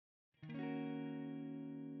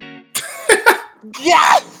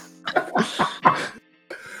Yes!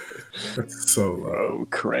 That's so low. Bro,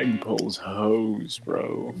 Craig pulls hose,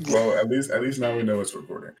 bro. Well, at least now we know it's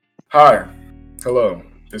recording. Hi, hello.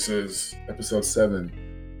 This is episode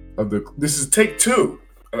 7 of the. This is take 2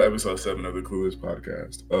 of episode 7 of the Clueless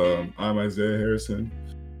podcast. I'm Isaiah Harrison.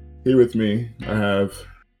 Here with me, I have.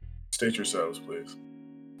 State yourselves, please.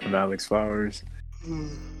 I'm Alex Flowers. And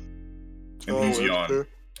he's yawn.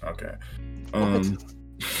 Okay.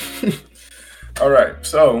 All right.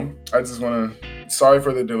 So I just want to. Sorry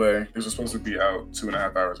for the delay. This was supposed to be out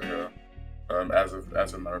 2.5 hours ago, as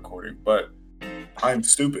of my recording. But I'm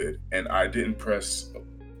stupid and I didn't press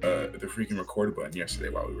the freaking record button yesterday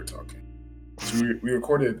while we were talking. So we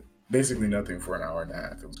recorded basically nothing for an hour and a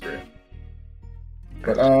half. It was great.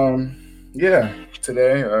 But yeah.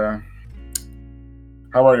 Today,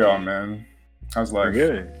 how are y'all, man? How's life?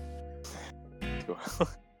 Good.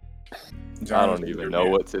 I don't even know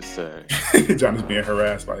what to say. John is being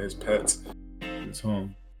harassed by his pets at his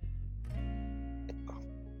home.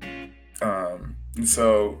 And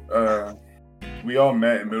so we all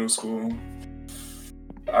met in middle school.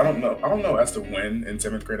 I don't know as to when in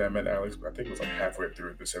 7th grade I met Alex, but I think it was like halfway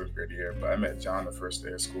through the 7th grade year. But I met John the first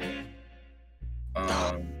day of school.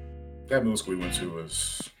 That middle school we went to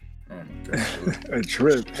was, oh my God, A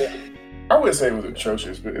trip. I wouldn't say it was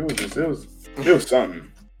atrocious, but it was something.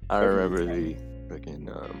 I remember the freaking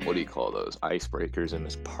what do you call those icebreakers in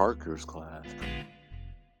Miss Parker's class?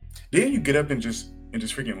 Didn't you get up and just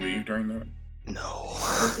freaking leave during that? No.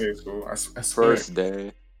 First day of school. I swear. First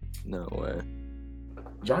day? No way.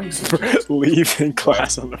 John used to Leaving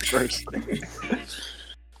class on the first day.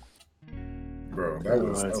 Bro, that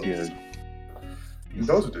was good.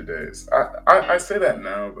 Those are the days. I say that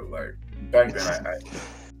now, but like back then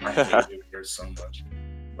I hated it so much.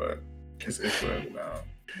 But it's whatever now.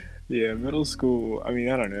 Yeah, middle school, I mean,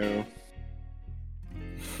 I don't know.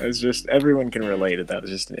 It's just, everyone can relate to that. It's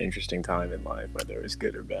just an interesting time in life, whether it was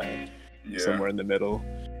good or bad. Yeah. Somewhere in the middle.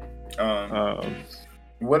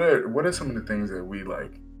 What are some of the things that we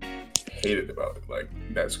like hated about it, like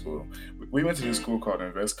that school? We went to this school called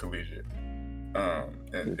Invest Collegiate.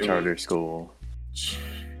 And The charter school. Is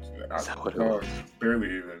that what it was? Barely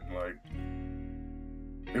even like.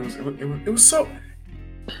 It was so.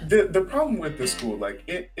 The problem with the school, like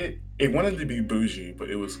it wanted to be bougie, but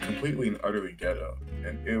it was completely and utterly ghetto,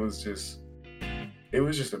 and it was just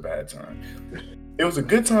a bad time. It was a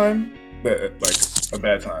good time, but like a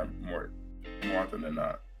bad time more often than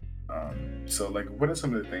not. So like, what are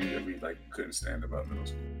some of the things that we like couldn't stand about middle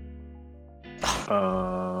school?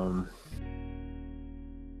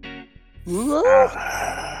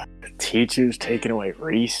 Teachers taking away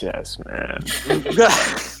recess, man.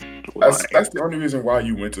 That's the only reason why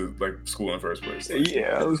you went to like school in the first place. Like,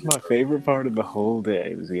 Yeah, that was my favorite part of the whole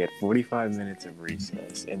day. Was we had 45 minutes of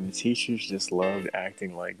recess, and the teachers just loved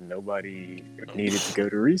acting like nobody needed to go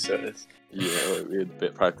to recess. Yeah, we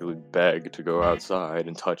had practically begged to go outside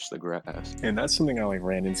and touch the grass. And that's something I like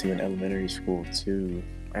ran into in elementary school too.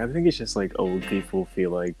 I think it's just like old people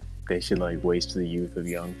feel like they should like waste the youth of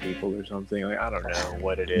young people or something. Like I don't know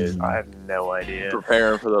what it is. I have no idea.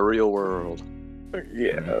 Preparing for the real world.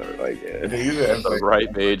 Yeah, like they use it as The like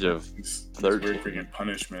ripe age of this 13. weird freaking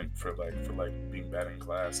punishment for being bad in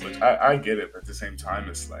class. Like I get it, but at the same time,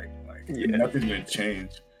 it's like Yeah. nothing's gonna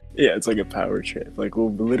change. Yeah, it's like a power trip. Like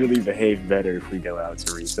we'll literally behave better if we go out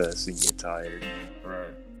to recess and get tired.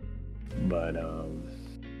 Right. But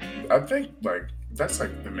I think like that's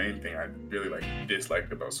like the main thing I really like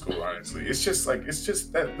disliked about school. Honestly, it's just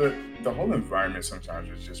that the whole environment sometimes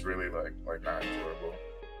is just really like not enjoyable.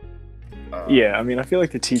 yeah, I mean, I feel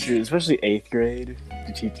like the teachers, especially 8th grade,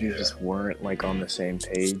 the teachers just weren't like on the same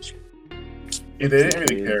page. Yeah, they didn't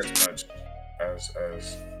really care as much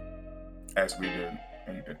as we did,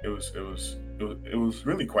 and it was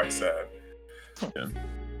really quite sad. Yeah.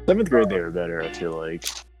 7th grade, they were better. I feel like.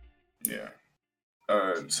 Yeah.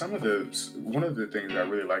 One of the things I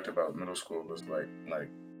really liked about middle school was like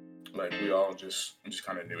we all just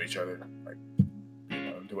kind of knew each other. Like, you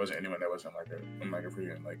know, there wasn't anyone that wasn't like a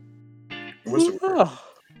freaking like. What's the word?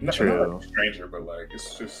 Not like a stranger, but like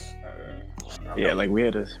it's just. Yeah, like we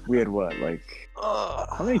had what, like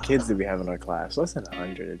how many kids did we have in our class? Less than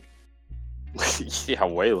 100. Yeah,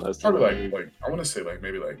 way less. Probably like I want to say like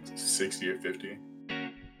maybe like 60 or 50.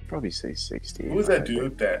 Probably say 60. Who was that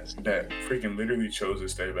dude that freaking literally chose to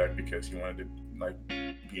stay back because he wanted to like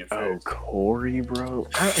be in Oh, phase? Corey, bro.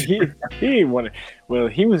 He didn't want to. Well,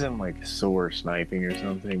 he was in like SOAR sniping or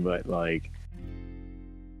something, but like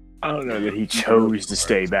I don't know that he chose to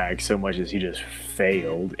stay back so much as he just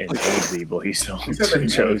failed and told people he still He said that he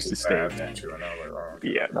chose to stay back. And I was like, oh,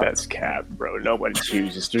 Yeah, that's cap, bro. Nobody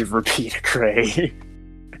chooses to repeat a grade.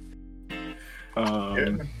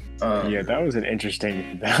 Yeah, that was an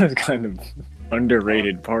interesting. That was kind of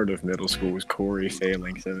underrated part of middle school was Corey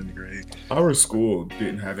failing 7th grade. Our school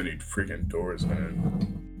didn't have any freaking doors in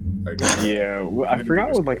it. Like, Yeah, well, I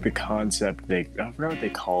forgot what like the concept I forgot what they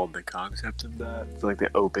called the concept of that. It's like the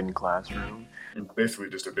open classroom. basically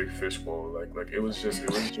just a big fishbowl. Like it was just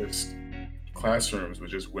classrooms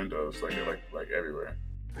with just windows like everywhere.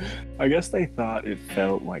 I guess they thought it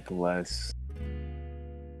felt like less.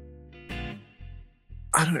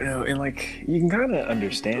 I don't know, and like you can kind of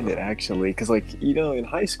understand it actually, because like in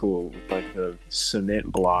high school with like the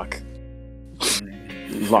cement block,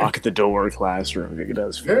 lock the door classroom, it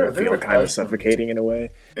does feel kind of suffocating in a way.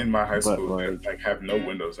 In my high school, like have no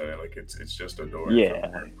windows in it, like it's just a door. Yeah,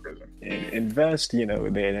 in Vest, they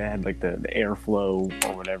had like the airflow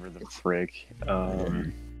or whatever the frick.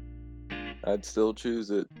 I'd still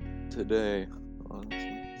choose it today,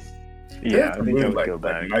 honestly. Yeah, I think I would go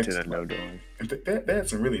back to the no door. They had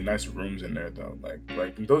some really nice rooms in there though.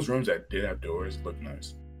 Like those rooms that did have doors looked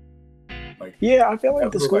nice. Like yeah, I feel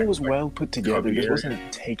like the school was well put together. It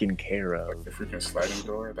wasn't taken care of. Like the freaking sliding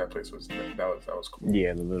door, that place was that was cool.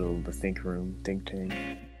 Yeah, the think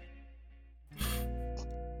tank.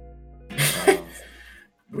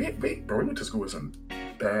 We went to school with some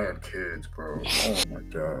bad kids, bro. Oh my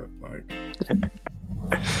god, like.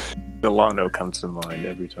 Delano comes to mind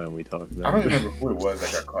every time we talk about it. I don't remember who it was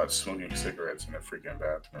that got caught smoking cigarettes in the freaking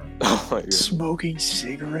bathroom. Oh my god. Smoking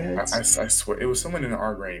cigarettes? I swear it was someone in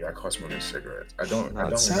our grade that got caught smoking cigarettes. I don't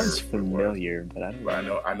sounds familiar, but I don't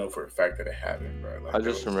know. I know for a fact that it happened, bro. Like, I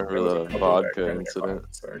just remember the vodka incident.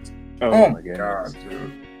 Oh my god,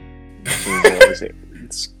 dude.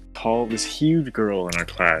 It's called this huge girl in our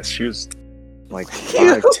class. She was like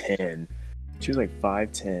 5'10". She was like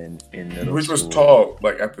 5'10" in middle school. Which was tall,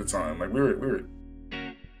 like at the time. Like we were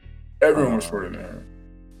everyone was shorter than her.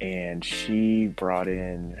 And she brought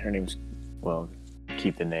in her name's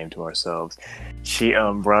keep the name to ourselves. She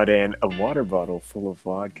brought in a water bottle full of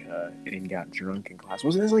vodka and got drunk in class.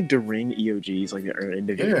 Wasn't this like during EOGs, like the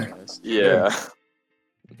end of year class? Yeah.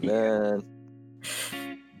 Man.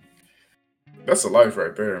 That's a life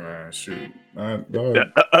right there, man. Shoot.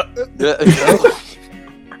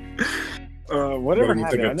 Whatever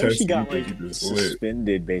happened, I know she got like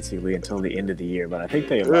suspended basically until the end of the year, but I think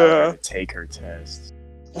they allowed her to take her tests.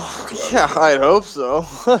 Yeah, I hope so.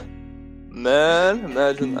 Man,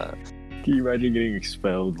 imagine that. Can you imagine getting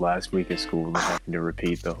expelled last week of school and having to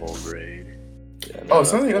repeat the whole grade? Yeah, no,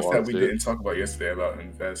 something else that we didn't talk about yesterday about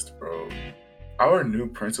Invest, bro. Our new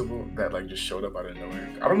principal that like just showed up out of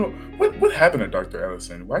nowhere. I don't know what happened to Dr.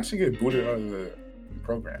 Ellison. Why did she get booted out of the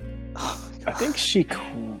program? I think she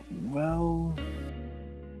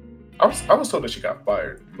I was told that she got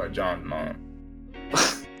fired by John's mom.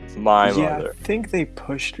 My mother. I think they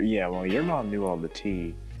pushed her. Yeah, well, your mom knew all the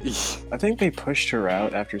tea. I think they pushed her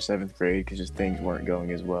out after 7th grade because just things weren't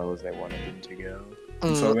going as well as they wanted them to go.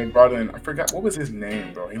 So they brought in, I forgot, what was his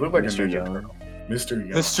name, bro? He looked like Mr. a Young. girl. Mr.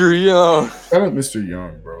 Young. Mr. Young. Shout out Mr.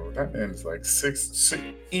 Young, bro. That man's like 6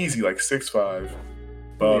 easy, like 6'5",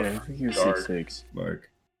 buff, Yeah, I think he was dark, 6'6". like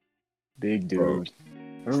Big dude. Bro.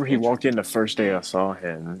 Remember he walked in the first day I saw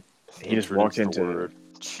him. He just walked into the word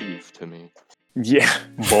chief to me. Yeah,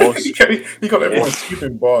 boss. he called everyone chief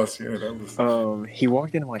and boss. Yeah, that was. He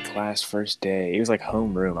walked into my class first day. It was like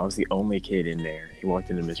homeroom. I was the only kid in there. He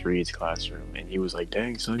walked into Miss Reed's classroom, and he was like,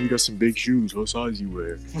 "Dang, son, you got some big shoes. What size you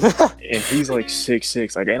wear?" And he's like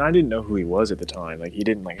 6'6". Like, and I didn't know who he was at the time. Like, he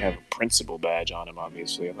didn't like have a principal badge on him.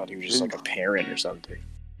 Obviously, I thought he was just like a parent or something.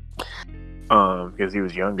 Because he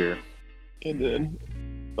was younger. And then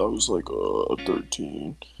I was like,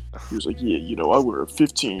 13. He was like, yeah, I wear a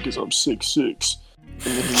 15 because I'm 6'6". And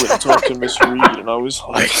then he went and talked to Miss Reed, and I was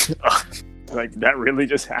like, that really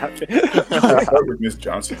just happened? I start with Miss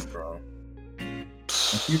Johnson, bro.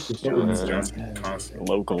 Miss Johnson constantly.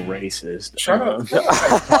 Local racist. Shut up,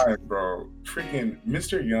 that time, bro. Freaking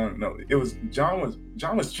Mr. Young. No, it was John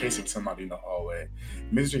was chasing somebody in the hallway.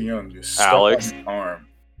 Mr. Young just stuck on his arm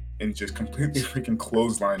and just completely freaking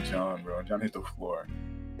clotheslined John, bro. John hit the floor.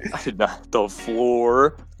 I did not hit the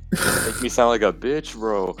floor. Make me sound like a bitch,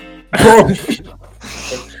 bro.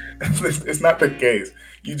 It's not the case.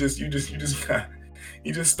 You just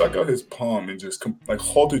stuck out his palm and just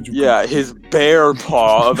halted you. Yeah, his bare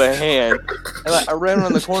paw of a hand. And I ran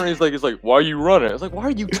around the corner. He's like, why are you running? I was like, why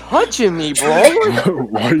are you touching me, bro?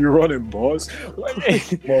 Why are you running, boss?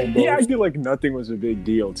 He acted like nothing was a big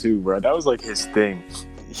deal too, bro. That was like his thing.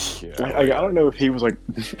 Yeah, Like, I don't know if he was like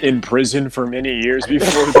in prison for many years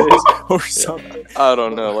before this or something. I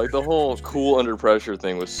don't know. Like the whole cool under pressure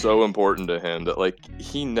thing was so important to him that like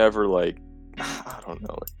he never like I don't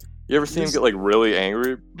know. Like, you ever see him get like really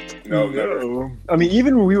angry? No, never. No. I mean,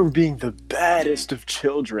 even when we were being the baddest of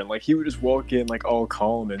children, like he would just walk in like all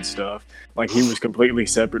calm and stuff, like he was completely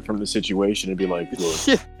separate from the situation and be like, "Look,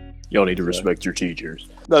 Yeah, y'all need to respect your teachers."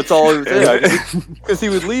 that's all he would say. Because he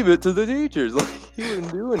would leave it to the teachers. Like he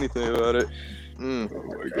wouldn't do anything about it. Mm.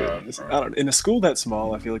 Oh my goodness. I don't. In a school that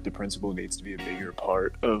small, I feel like the principal needs to be a bigger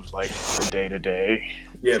part of like the day to day.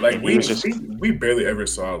 Yeah, like And we he was just- we barely ever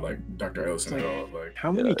saw like Dr. Ellison at all. Like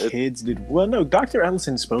How many Yeah, kids did? Well, no, Dr.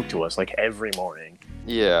 Ellison spoke to us like every morning.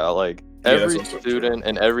 Yeah, like Yeah, that's every also student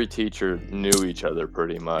and every teacher knew each other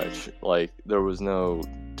pretty much. Like there was no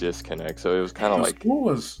disconnect, so it was kind of the like school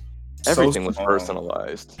was so everything was small.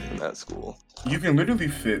 personalized in that school. You can literally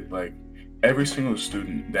fit like every single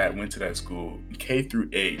student that went to that school, K through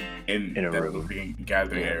 8, in In a that room. big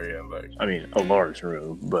gathering Yeah. area. Like, I mean, a large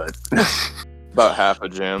room, but About half a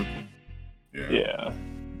gym. yeah.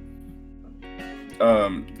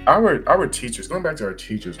 Our teachers. Going back to our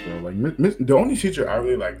teachers, bro. Like, the only teacher I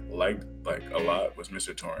really liked a lot was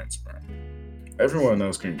Mr. Torrance, bro. Everyone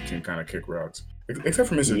else can kind of kick rocks, except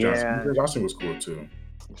for Mr. Johnson. Yeah. Mr. Johnson was cool too.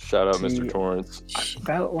 Shout out See, Mr. Torrance. I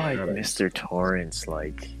felt like Shout out. Mr. Torrance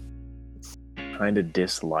like kind of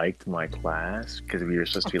disliked my class because we were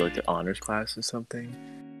supposed to be like the honors class or something.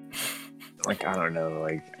 Like I don't know,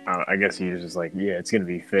 like I guess he was just like, yeah, it's gonna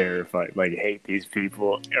be fair if I like hate these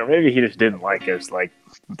people, or maybe he just didn't like us like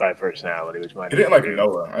by personality, which might. He didn't like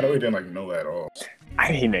Noah. I know he didn't like Noah at all.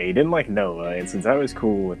 I mean, he didn't like Noah, and since I was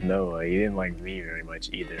cool with Noah, he didn't like me very much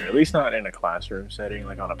either. At least not in a classroom setting.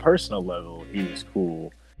 Like on a personal level, he was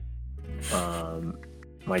cool.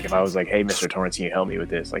 Like if I was like, "Hey, Mr. Torrance, can you help me with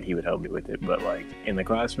this?" Like he would help me with it. But like in the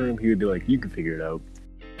classroom, he would be like, "You can figure it out."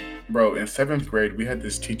 Bro, in 7th grade, we had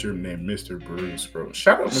this teacher named Mr. Bruce, bro.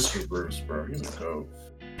 Shout out Mr. Bruce, bro. He's a dope.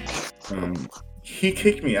 He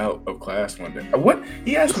kicked me out of class one day. What?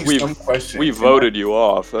 He asked me some question. We voted you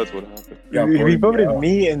off. That's what happened. Yeah, He voted out.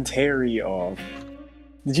 me and Terry off.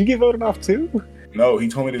 Did you get voted off too? No, he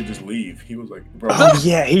told me to just leave. He was like, bro. Oh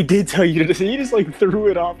yeah, he did tell you to. He just like threw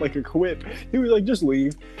it off like a quip. He was like, "Just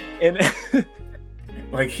leave," and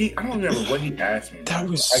Like I don't remember what he asked me. That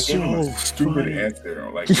was I gave him a so stupid funny. answer.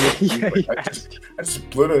 Like, Yeah, he I just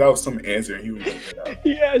blurted out some answer, and he was like, "Yeah."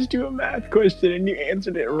 he asked you a math question and you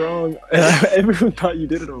answered it wrong. And everyone thought you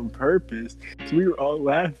did it on purpose. So we were all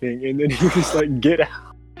laughing, and then he was like, "Get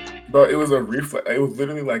out!" Bro, it was a reflex. It was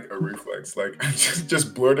literally like a reflex. Like I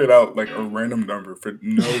just blurted out like a random number for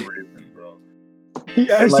no reason, bro. He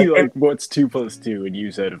asked Like, you like, "What's 2 + 2?" and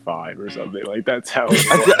you said 5 or something. Like that's how.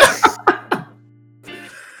 It was.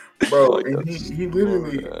 Bro, Like, and that's he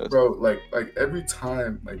literally, so bro, like every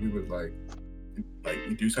time like we would like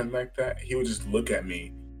do something like that, he would just look at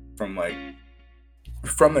me from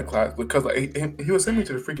the class because like he would send me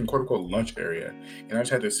to the freaking quote unquote lunch area, and I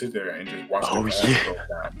just had to sit there and just watch Oh, the class yeah. go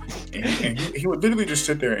down. And he would literally just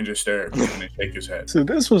sit there and just stare at me and then shake his head. So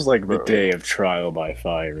this was like the Bro. day of trial by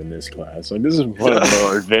fire in this class. Like this is one of the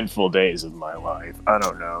more eventful days of my life. I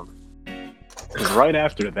don't know. 'Cause right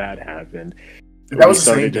after that happened, That was we the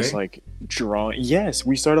started same just day? like drawing. Yes,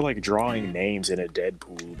 we started like drawing names in a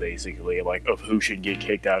Deadpool, basically, like of who should get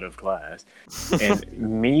kicked out of class. And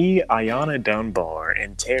me, Ayana Dunbar,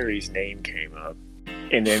 and Terry's name came up.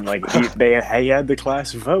 And then like he had the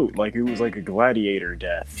class vote, like it was like a gladiator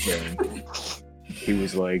death thing. He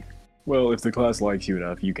was like, "Well, if the class likes you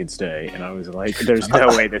enough, you can stay." And I was like, "There's no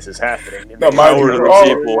way this is happening." And No, then- mind you, Power to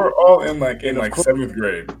the people. we're all in And of course- 7th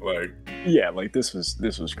grade. Like, yeah, like this was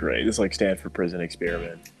great. This is like Stanford prison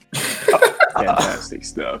experiment. Fantastic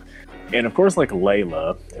stuff. And of course, like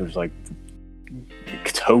Layla, who was like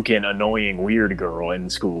the token annoying weird girl in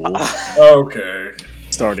school, okay.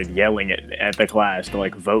 started yelling at the class to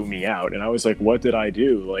like vote me out. And I was like, "What did I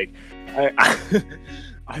do? Like,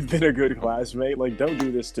 I've been a good classmate. Like, don't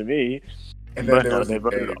do this to me." And then But there no, was they a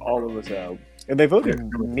voted day, all of us out. And they voted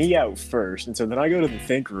me out first. And so then I go to the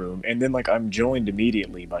think room, and then like I'm joined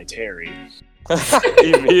immediately by Terry.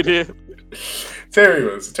 Immediate.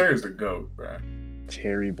 Terry's the GOAT, bro.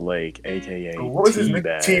 Terry Blake, aka What was his name?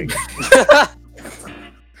 Teabag.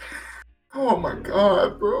 Oh my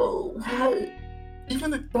god, bro. Why?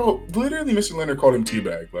 Bro, literally Mr. Leonard called him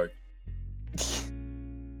Teabag. Like,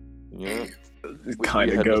 Yeah.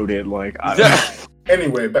 Kind We of had- goaded, like I don't know.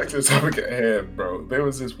 anyway, back to the topic at hand, bro. There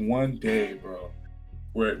was this one day, bro,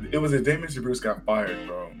 where it was the day Mr. Bruce got fired,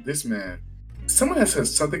 bro. This man, someone had said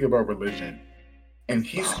something about religion, And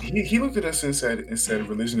he looked at us and said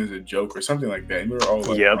religion is a joke or something like that. And we were all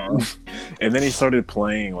like, Yep. And then he started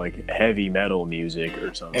playing like heavy metal music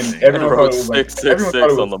or something. And And everyone wrote thought it was like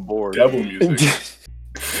 666 on the board. devil music.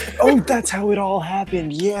 Oh, that's how it all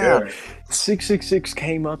happened. Yeah. Yeah. 666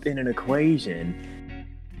 came up in an equation.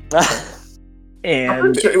 I'm And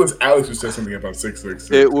pretty sure it was Alex who said something about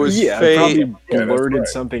 666. It was yeah, I fate. probably Yeah, that's blurted right.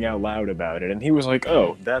 something out loud about it, and he was like,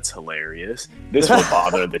 "Oh, that's hilarious. This will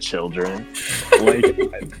bother the children." Like,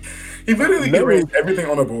 He literally No. erased everything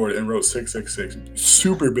on the board and wrote 666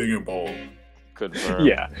 super big and bold. Confirmed.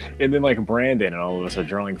 yeah. And then like Brandon and all of us are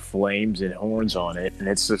drawing flames and horns on it, and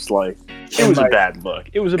it's just like it And, was a like, bad look.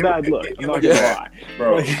 It was a bad look. I'm not gonna yeah. lie.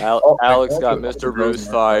 Bro. Like, Alex got all the Mr. girls Bruce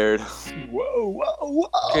in our fired. whoa.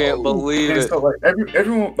 Can't believe And it. so like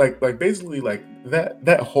everyone like basically like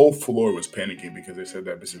that whole floor was panicking because they said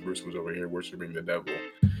that Mr. Bruce was over here worshiping the devil.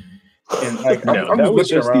 And like No, I'm that was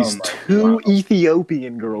just just looking these around, like, two wow,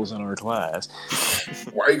 Ethiopian girls in our class.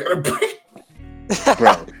 why are you gonna bring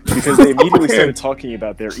Bro, because they immediately started talking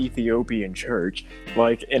about their Ethiopian church,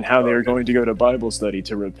 like, and how they were going to go to Bible study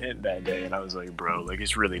to repent that day. And I was like, bro, like,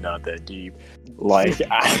 it's really not that deep. Like,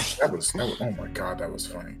 that was oh my god, that was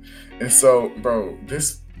funny. And so, bro,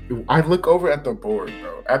 I look over at the board,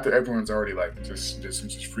 bro, after everyone's already like just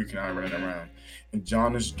freaking out, running around, and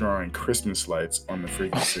John is drawing Christmas lights on the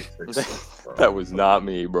freaking 666. bro. That was not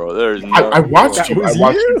me, bro. There's no. I watched That you. I was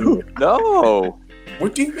watched you. you. do it. No.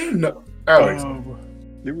 What do you mean, no, Alex?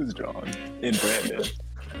 it was John and Brandon.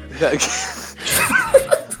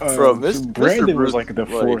 Bro, Brandon Mr. was like the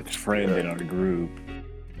Bruce, fourth like, friend yeah. in our group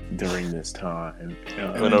during this time.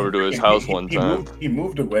 Went over to his house one He time. He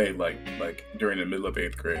moved away like during the middle of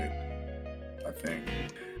 8th grade, I think.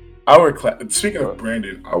 Our class. Speaking of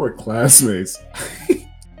Brandon, our classmates.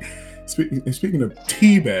 Speaking of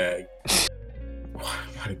teabag,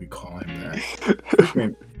 why did we call him that?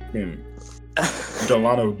 Freaking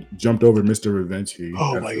Delano jumped over Mr. Reventi.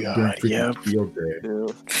 Oh my God, yep. Field day. Yeah.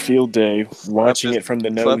 Field day, watching it from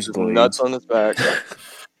the Slapped his nuts nosebleeds. on his back.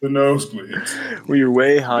 The nosebleeds. We were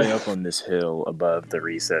way high up on this hill above the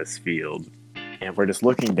recess field, and we're just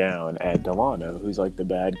looking down at Delano, who's like the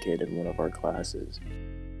bad kid in one of our classes,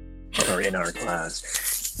 or in our class.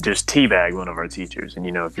 Just teabag one of our teachers, and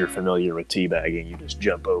you know, if you're familiar with teabagging, you just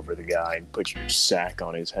jump over the guy and put your sack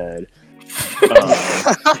on his head.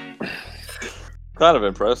 Kind of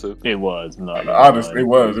impressive. It was not Honestly, it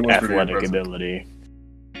was pretty athletic impressive. ability.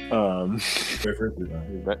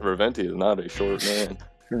 Reventi is not a short man.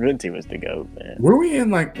 Venti was the goat, man. Were we in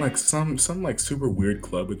like some like super weird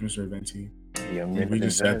club with Mr. Venti? Young And men we of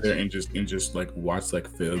just sat there Venice. and just like watched like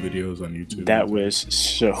fail videos on YouTube. That was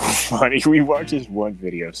so funny. We watched this one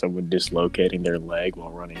video of someone dislocating their leg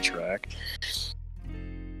while running track.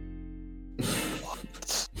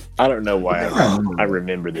 I don't know why I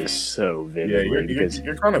remember this so yeah, vividly because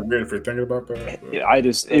you're kind of weird for thinking about that. but-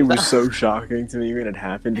 it was so shocking to me when it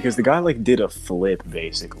happened because the guy like did a flip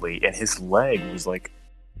basically and his leg was like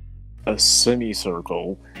a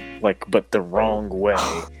semicircle, like but the wrong way.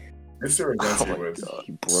 Mr. Venti was.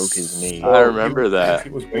 He broke his knee. I remember that. he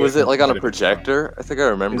Was way it like on a ahead of his time. projector? I think I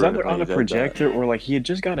remember. Is it either when on he a did that. projector or like he had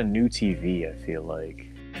just got a new TV, I feel like.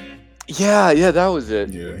 Yeah, that was it.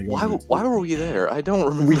 Yeah, he Why was- were we there? I don't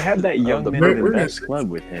remember. We had that young the men we're of gonna- Invest club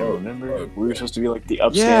with him, Oh, remember? oh, We were supposed to be like the Yeah,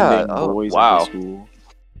 upstanding oh, boys wow. of the school.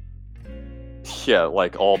 Yeah,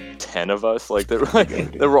 like all 10 of us. Like there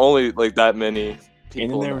were only like that many people.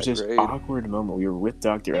 And then there in was that this grade. awkward moment. We were with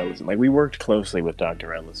Dr. Ellison. Like we worked closely with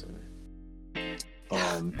Dr. Ellison.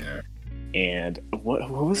 Yeah. And what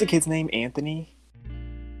was the kid's name? Anthony?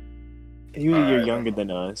 He was a year I younger don't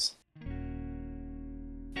than us.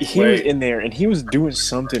 He was Wait. in there and he was doing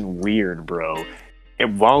something weird, bro.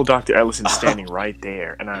 And while Dr. Ellison's standing right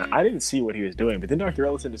there, and I didn't see what he was doing, but then Dr.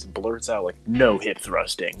 Ellison just blurts out like, "No hip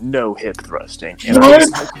thrusting, no hip thrusting," and I was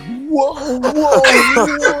like, "Whoa!"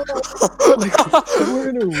 Like, we're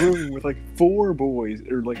in a room with like 4 boys,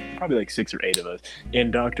 or like probably like 6 or 8 of us,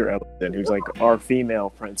 and Dr. Ellison, who's like our female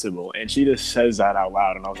principal, and she just says that out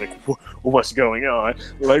loud, and I was like, "What's going on?"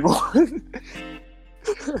 Like, what?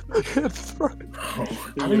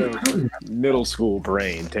 You know, middle school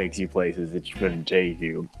brain takes you places that you couldn't take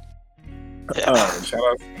you. Shout out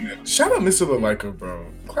Mr. Lalaika, bro.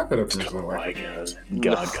 Clap it up for Mr. Like Lalaika. a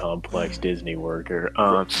god complex Disney worker.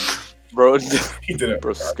 Bro, He did it.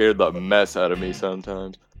 bro scared the mess out of me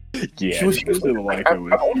sometimes. Yeah, He was Mr. like,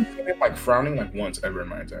 Lalaika I've only seen him like frowning like once ever in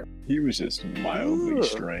my entire. he was just mildly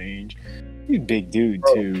strange. He's a big dude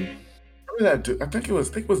Bro. too. Remember that dude? I think it was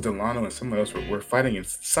Delano and someone else were fighting in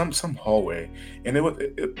some hallway, and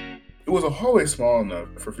it it was a hallway small enough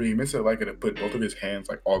for He said like to put both of his hands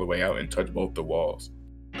like all the way out and touch both the walls.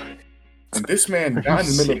 And this man Are got in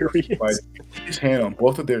you the middle of serious? the fight, put his hand on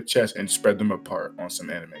both of their chests and spread them apart on some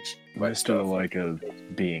animation. Mr. Like of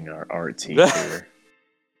being our art teacher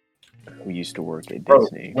who used to work at Bro,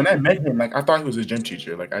 Disney. when I met him, like I thought he was a gym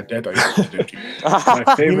teacher. Like I dead thought he was a gym teacher.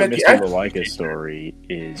 My favorite met the Mr. actual Malika teacher. story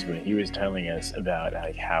is when he was telling us about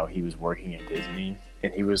like how he was working at Disney,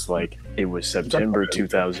 and he was like, it was September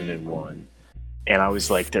 2001, and I was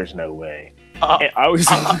like, there's no way. And I was,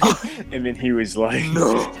 and then he was like,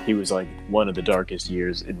 No. he was like, one of the darkest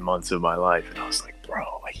years and months of my life, and I was like, bro,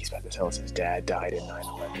 like he's about to tell us his dad died in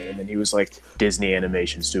 9/11, and then he was like, Disney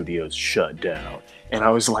Animation Studios shut down, and I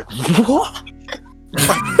was like, what?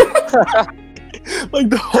 Like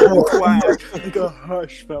the whole class, like a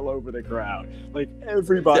hush fell over the crowd. Like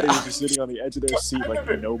everybody was just sitting on the edge of their seat, like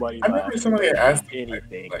nobody I remember laughed somebody asked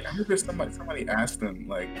anything. Like I remember somebody asked him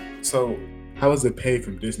like, so how was the pay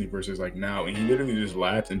from Disney versus like now? And he literally just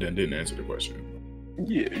laughed and then didn't answer the question.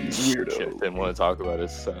 Yeah, you Shit, weirdo. didn't want to talk about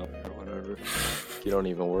his salary or whatever. You don't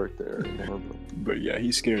even work there anymore. But yeah,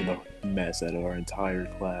 he scared the mess out of our entire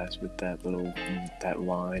class with that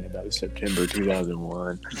line about September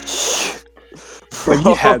 2001. Like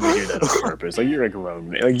you had to do that on purpose. Like you're a grown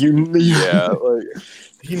man. Like you. Yeah, like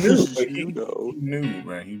He knew, like, he know. knew,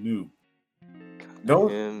 man. He knew.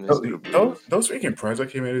 Man, Those Mr. Bruce. freaking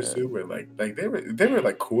projects he made us do were like they were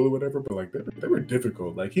like cool or whatever, but like they were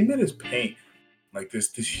difficult. Like he made us paint like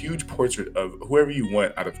this huge portrait of whoever you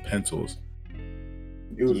want out of pencils.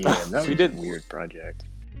 It was, Yeah, that We was did- a weird project.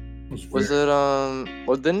 Was weird. it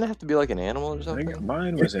well, didn't it have to be like an animal or I something? think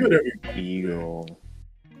mine He was did an everything. eagle.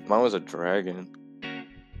 Mine was a dragon.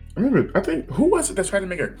 I think who was it that tried to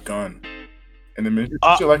make a gun? And the minute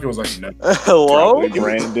Ah. like it was like no. Hello? Probably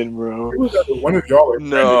Brandon, bro. It was either one of y'all or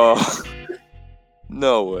No.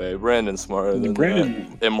 No way. Brandon's smarter than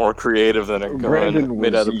Brandon- that. And more creative than a gun Brandon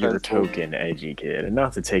made out was of your pencil. token edgy kid, and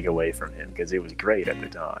not to take away from him because it was great at the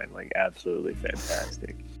time, like absolutely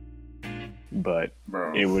fantastic. But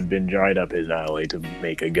Bro. it would have been right up his alley to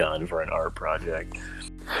make a gun for an art project.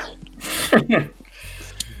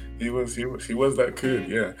 He was that kid,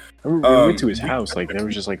 yeah. We went to his we- house, like there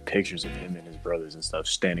was just like pictures of him and his brothers and stuff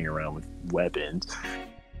standing around with weapons.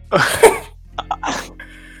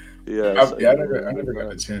 Yes, I never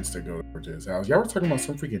got a chance to go over to his house. Y'all were talking about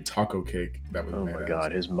some freaking taco cake that was Oh made my out.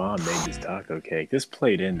 god, his mom made this taco cake. This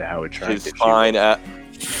played into how attractive He's she fine was.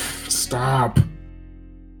 at. Stop.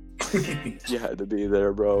 You had to be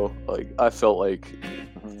there, bro. Like I felt like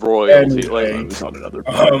royalty. Anyway. It Like was on another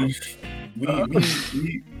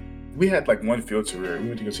We had like one field tour. We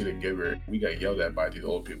went to go see The Giver. We got yelled at by these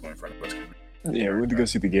old people in front of us. Yeah, we went to go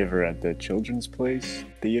see The Giver at the Children's Place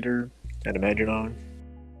Theater at Imaginon.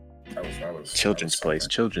 That was Children's that was Place, something.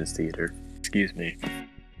 Children's Theater. Excuse me.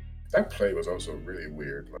 That play was also really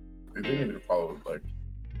weird. Like, it didn't even follow like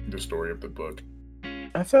the story of the book.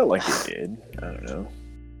 I felt like it did. I don't know.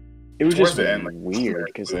 It was Towards just the end, like, weird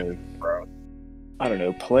because like Bro. I don't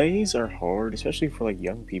know. Plays are hard, especially for like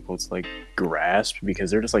young people. It's like grasp because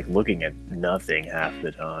they're just like looking at nothing half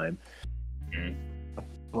the time. Mhm.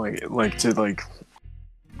 Like to like.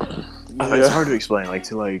 It's hard to explain. Like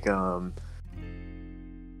to like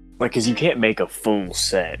because you can't make a full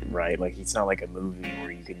set, right? Like it's not like a movie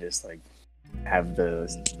where you can just like have the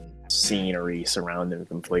scenery surround them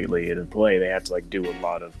completely. In a play, they have to like do a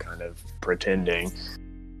lot of kind of pretending.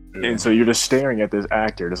 And so you're just staring at this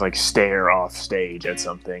actor, just like stare off stage at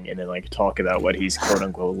something, and then like talk about what he's quote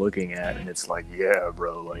unquote looking at, and it's like, yeah,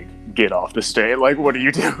 bro, like get off the stage. Like, what are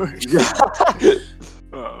you doing?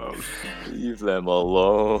 Leave them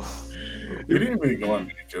alone. We didn't really go on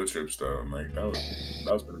many field trips though. Like that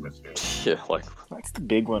was pretty much it. Yeah, like That's the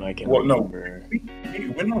big one I can Well, no. remember. We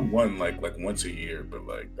went on one like once a year, but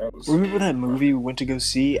like that was. Remember that movie we went to go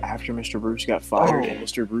see after Mr. Bruce got fired Oh. and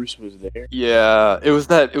Mr. Bruce was there? yeah, it was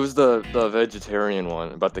the vegetarian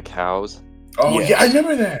one about the cows. Oh Yes. yeah, I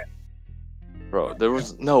remember that. Bro, there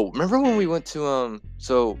was no. Remember when we went to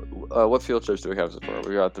what field trips do we have so far?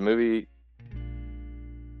 We got the movie,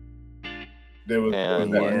 There was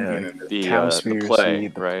And, that yeah, movie and then the Cowspiracy, play,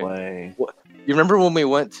 the right? play. You remember when we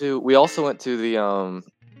went to? We also went to the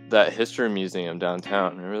that history museum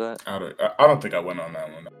downtown. Remember that? I don't think I went on that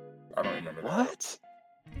one. I don't remember that. What?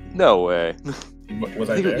 No way. Was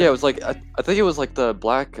I I think there? yeah, it was like I think it was like the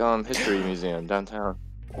Black History Museum downtown.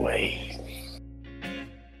 Wait,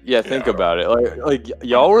 Yeah, think Yeah. about it. Like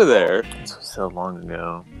y'all were there. this was so long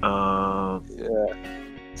ago. Yeah.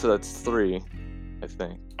 So that's 3, I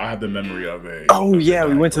think. I have the memory of a. Oh of a yeah,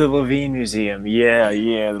 we night. went to the Levine Museum. Yeah,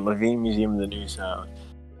 the Levine Museum in the New South.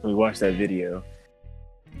 We watched that video.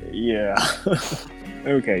 Yeah.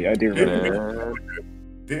 Okay, I do remember.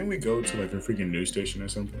 Didn't we go to like a freaking news station or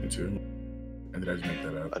something too? And did I just make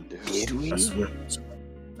that up? A news Did we? I swear.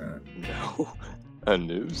 No. A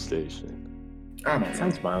news station. I don't know.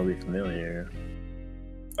 Sounds mildly familiar.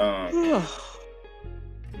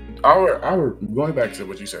 Our going back to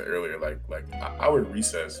what you said earlier, like our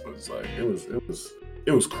recess was like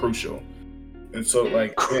it was crucial, and so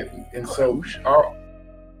like so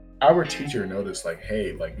our teacher noticed like,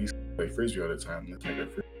 hey, like these play frisbee all the time, let's make a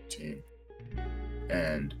frisbee team,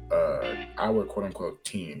 and our quote unquote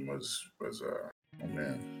team was oh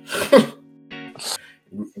man,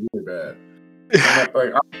 really bad.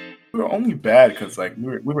 Like we were only bad because like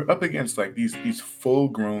we were up against like these full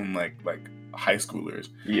grown like high schoolers.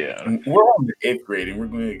 Yeah. And we're on the 8th grade and we're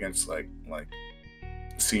going against like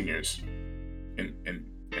seniors in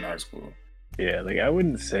high school. Yeah, like I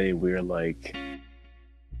wouldn't say we're like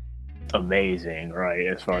amazing, right,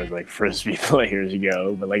 as far as like frisbee players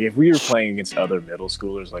go, but like if we were playing against other middle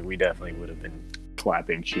schoolers, like we definitely would have been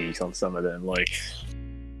clapping cheeks on some of them. Like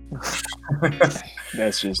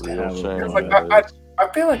that's just how it shame. was. I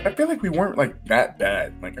feel like we weren't like that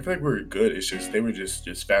bad. Like I feel like we were good. It's just they were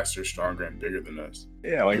just faster, stronger, and bigger than us.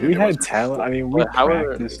 Yeah, like we had talent. I mean, we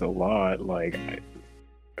practiced a lot. Like,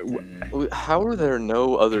 how are there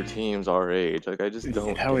no other teams our age? Like, I just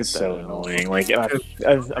don't. That was so at. annoying. Like, a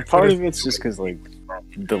part of it's just because like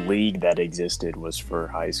the league that existed was for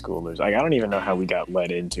high schoolers. Like, I don't even know how we got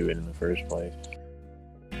let into it in the first place.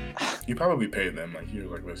 You probably paid them. Like you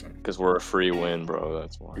were like, listen, because we're a free win, bro.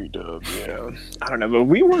 That's why. Yeah. I don't know, but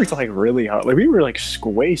we worked like really hard. Like we were like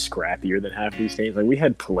way scrappier than half these teams. Like we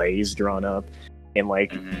had plays drawn up and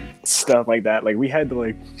like stuff like that. Like we had to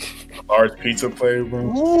like large pizza play,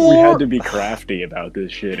 bro. We had to be crafty about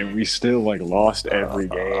this shit, and we still like lost every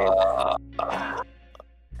game.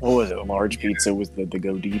 What was it? Large pizza was the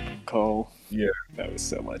go deep call. Yeah, that was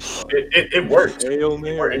so much fun. It worked.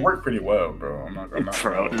 It worked pretty well, bro. I'm not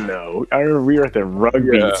bro, no. I remember we were at the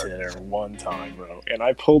rugby center one time, bro, and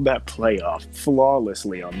I pulled that play off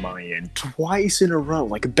flawlessly on my end twice in a row,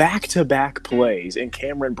 like back-to-back plays, and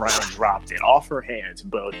Cameron Brown dropped it off her hands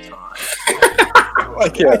both times.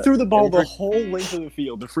 I threw the ball the whole length of the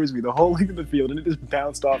field, the frisbee, the whole length of the field, and it just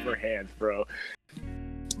bounced off her hands, bro.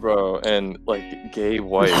 Bro, and like Gabe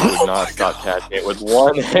White would not stop catching it with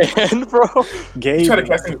one hand, bro. Gabe tried to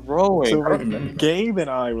catch it throwing. So like, Gabe and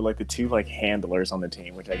I were like the two like handlers on the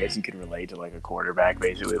team, which I guess you could relate to like a quarterback.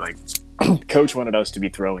 Basically, like coach wanted us to be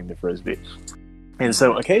throwing the frisbee, and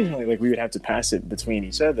so occasionally like we would have to pass it between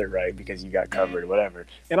each other, right? Because you got covered or whatever.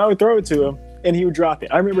 And I would throw it to him, and he would drop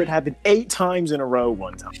it. I remember it happened 8 times in a row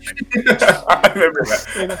one time. I remember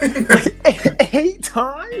that. Like, 8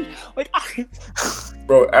 times? Like,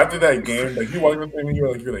 bro, after that game, like you walked up to me,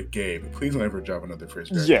 you're like, Gabe, please don't ever drop another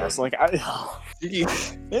frisbee. Yes, like and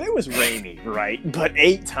it was rainy, right? But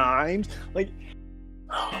 8 times, like,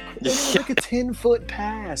 it was like a 10-foot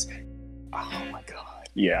pass. Oh my god.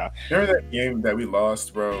 Yeah. Remember that game that we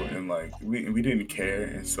lost, bro, and like we didn't care,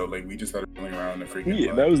 and so like we just started running around the freaking.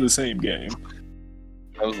 Yeah, that was the same game.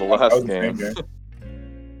 That was the last game.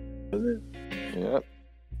 Was it? Yeah.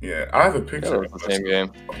 Yeah, I have a picture. It was the same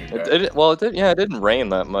game. It didn't rain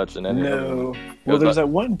that much in any. No. Well, there was that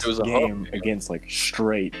one game against like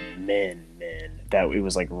straight men. That it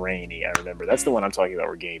was like rainy. I remember. That's the one I'm talking about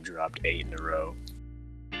where Gabe dropped 8 in a row.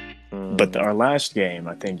 But our last game,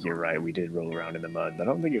 I think you're right. We did roll around in the mud, but I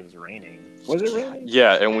don't think it was raining. Was it raining?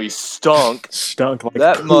 Yeah, and we stunk. Stunk like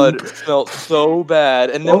that poop. Mud smelled so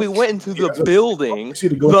bad. And then we went into the building,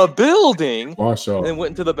 and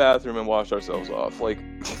went into the bathroom and washed ourselves off. Like,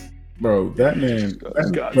 bro, that man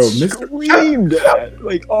got screamed at.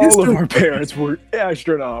 Like all of our parents were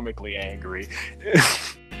astronomically angry.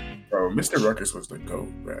 Bro, Mr. Ruckus was the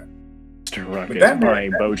GOAT, bro. Mr. Ruckus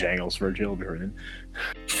buying Bojangles for children.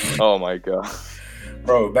 Oh my god,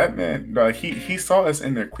 bro! That man, he saw us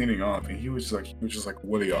in there cleaning off, and he was just like,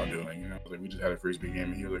 "What are y'all doing?" You know, like we just had a frisbee game,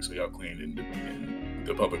 and he was like, "So y'all cleaned in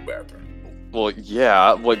the public bathroom?" Well,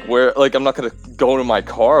 yeah, like where? Like I'm not gonna go into my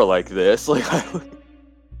car like this. Like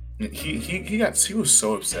he was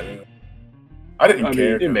so upset. I didn't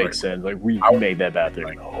care. It makes sense. Like we made that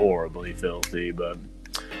bathroom horribly filthy, but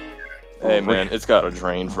hey man, it's got a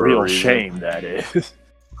drain for real a reason. Shame that is.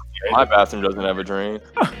 My bathroom doesn't have a drain.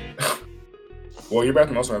 Well, your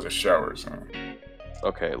bathroom also has a shower, so.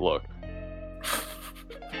 Okay, look.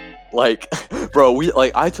 Like, bro,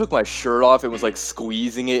 I took my shirt off and was like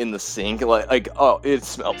squeezing it in the sink. Like, oh, it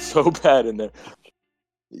smelled so bad in there.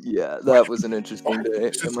 Yeah, that was an interesting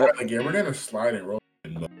day. We're gonna slide and roll.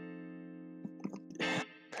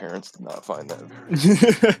 Parents did not find that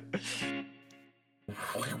very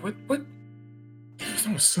Like what?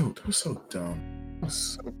 That was so dumb. That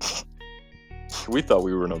was We thought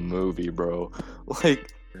we were in a movie, bro.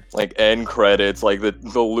 Like end credits, like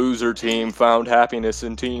the loser team found happiness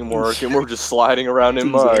in teamwork, and we're just sliding around in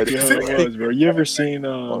mud. Exactly how it was, bro. You ever seen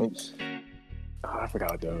Like, I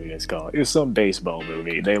forgot what the movie it's called. It was some baseball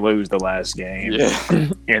movie. They lose the last game, yeah.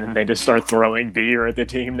 and then they just start throwing beer at the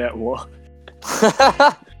team that won.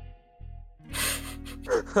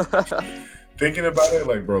 thinking about it,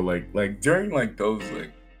 like, bro, like during like those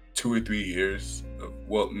like 2 or 3 years of,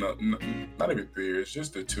 well, no, not even 3 years,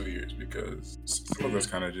 just the 2 years, because some of us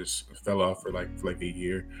kind of just fell off for like a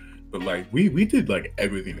year. But like we did like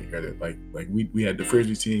everything together. Like we had the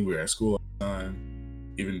frisbee team. We were at school all the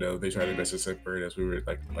time, even though they tried their best to separate us. We were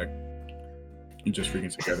like just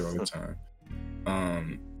freaking together all the time.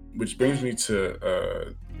 Which brings me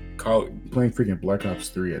to playing freaking Black Ops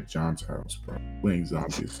 3 at John's house, bro. Playing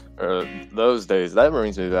zombies. Those days, that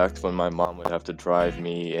brings me back to when my mom would have to drive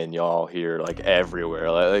me and y'all here like everywhere.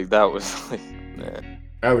 Like that was like, man.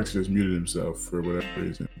 Alex just muted himself for whatever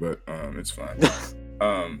reason, but it's fine.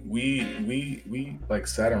 We like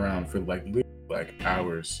sat around for like literally like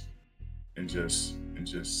hours and just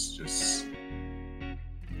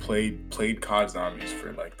played COD Zombies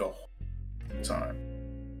for like the whole time.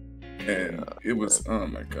 And it was, oh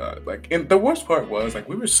my god, like, and the worst part was like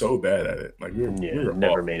we were so bad at it. Like we were never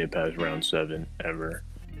awful. made it past round 7 ever.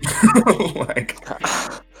 Like,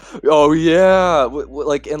 oh yeah,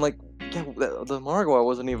 like and like yeah, the Margwa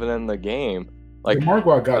wasn't even in the game. Like the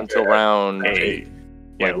Margwa got until there round 8.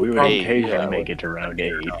 Yeah, like, we would 8, occasionally yeah, make it to round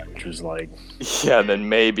 8, which was like, yeah, then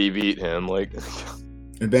maybe beat him. Like,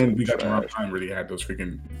 and then we got to round 9 where they had those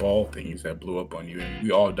freaking ball thingies that blew up on you, and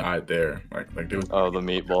we all died there. Like there was oh, the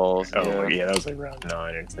meatballs. oh yeah, that was like round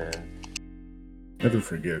 9 or 10. never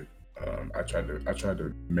forget. I tried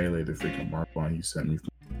to melee the freaking Margwa, and he sent me.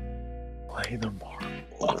 Play the mark.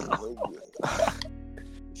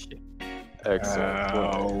 Excellent.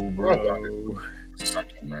 Oh, bro.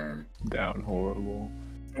 Something, man. Down horrible.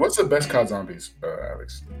 What's the best COD Zombies,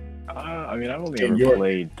 Alex? I mean, I've only In ever your-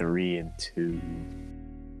 played 3 and 2.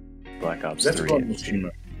 Black Ops That's 3 about and 2.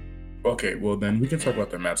 Okay, well then we can talk about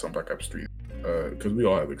the maps on Black Ops 3, because we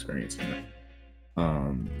all have experience in it.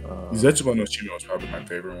 Zetsubo no Shima was probably my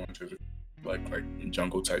favorite one, because like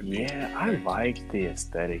jungle type. Yeah, I liked the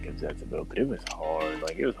aesthetic of Zetsubo, but it was hard.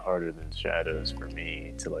 Like, it was harder than Shadows for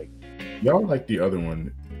me to like. Y'all like the other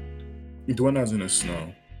one, the one that was in the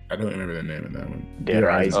snow. I don't remember the name of that one. Dead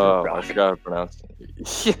Rising. Oh, I forgot how to pronounce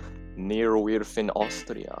it. Near Wirfin,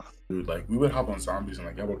 Austria. Dude, like we would hop on zombies and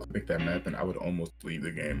like I would pick that map and I would almost leave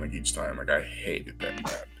the game like each time. Like I hated that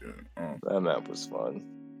map, dude. That map was fun.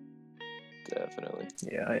 Definitely.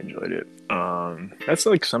 Yeah, I enjoyed it. That's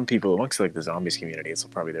like some people amongst like the zombies community. It's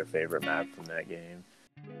probably their favorite map from that game.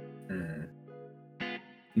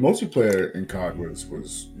 Multiplayer in COD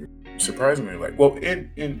was surprisingly like, well,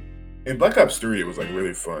 in Black Ops 3 it was like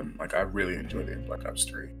really fun. Like I really enjoyed it in Black Ops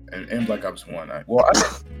 3 and in Black Ops 1. I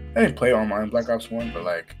didn't play online in Black Ops 1, but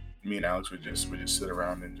like me and Alex would just sit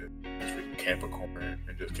around and just camp a corner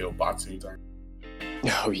and just kill bots anytime.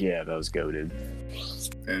 Oh yeah, that was goated.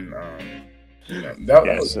 And that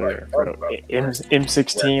was sir. like, that was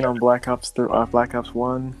M16 on Black Ops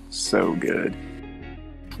 1, so good.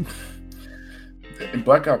 In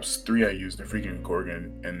Black Ops 3, I used the freaking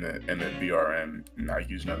Gorgon and the BRM, and I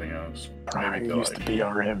used nothing else. I used the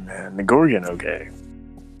BRM, man. The Gorgon, okay.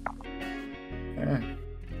 Yeah.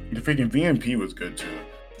 The freaking VMP was good too.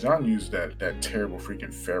 John used that terrible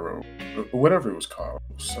freaking Pharaoh, or whatever it was called.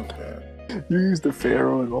 It was so bad. You used the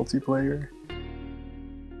Pharaoh in multiplayer?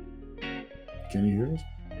 Can you hear us?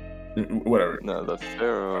 Whatever. No, the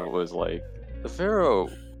Pharaoh was like... The Pharaoh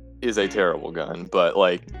is a terrible gun, but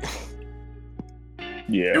like...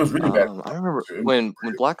 Yeah. It was really bad. I remember when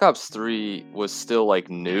Black Ops 3 was still like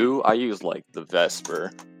new, I used like the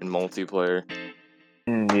Vesper in multiplayer.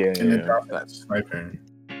 And then John got sniping.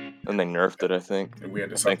 And they nerfed it, I think. And we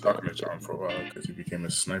had to stop talking to John for a while because he became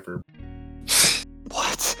a sniper.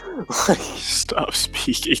 What? Stop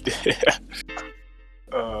speaking to him.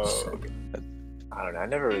 I don't know. I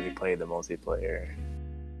never really played the multiplayer.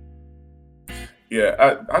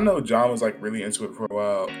 Yeah, I know John was like really into it for a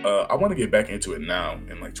while. I want to get back into it now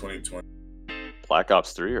in like 2020. Black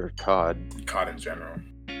Ops 3 or COD? COD in general.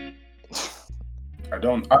 I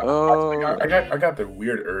don't. I got the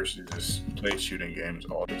weird urge to just play shooting games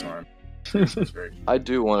all the time. It's very, I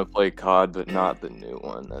do want to play COD, but not the new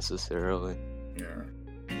one necessarily. yeah.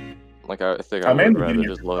 Like I think I would rather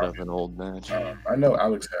just load up an old match. I know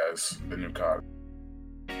Alex has the new COD.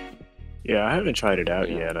 Yeah, I haven't tried it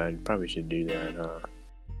out yet. I probably should do that.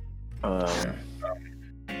 Yeah.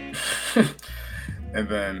 And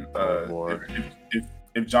then War.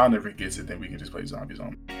 if John never gets it, then we can just play zombies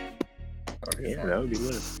on. Yeah, that would be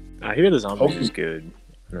good. I hear the zombies is good.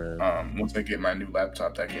 Once I get my new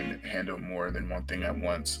laptop that can handle more than one thing at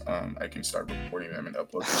once, I can start recording them and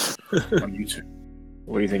upload them on YouTube.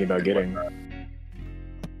 What are you thinking about getting? I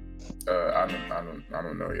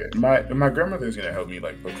don't know yet. My grandmother is gonna help me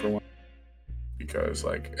like look for one because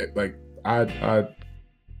like I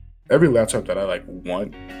every laptop that I like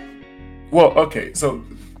want. Well, okay, so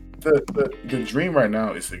the dream right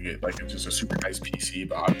now is to get like just a super nice PC,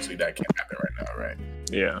 but obviously that can't happen right now, right?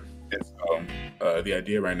 Yeah. And so the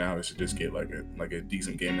idea right now is to just get like a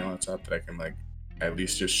decent gaming laptop that I can like at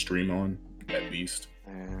least just stream on at least,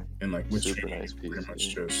 and like with Super streaming, nice pretty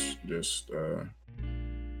much PC. just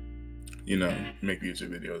make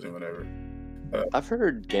YouTube videos and whatever. I've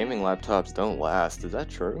heard gaming laptops don't last. Is that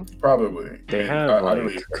true? Probably They And have I like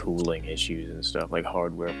really, cooling issues and stuff, like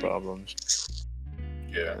hardware problems.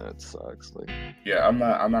 yeah. That sucks. Like, Yeah, I'm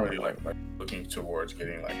not really like looking towards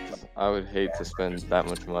getting like I would hate to spend that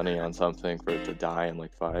much money on something for it to die in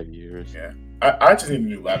like 5 years. yeah. I just need a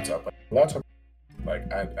new laptop. Like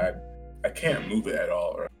I can't move it at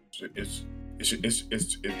all, or it's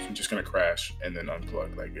just gonna crash and then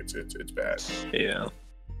unplug. Like it's bad. Yeah.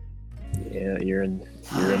 Yeah, you're in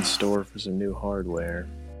store for some new hardware.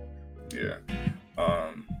 Yeah.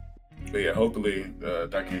 But yeah, hopefully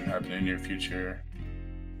that can happen in the near future.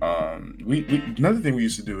 We another thing we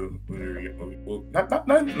used to do when we were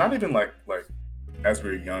not even like as we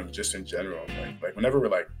were young, just in general. Like whenever we're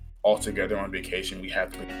like all together on vacation, we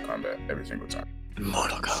have to play combat every single time.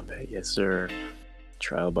 Mortal Kombat, yes sir.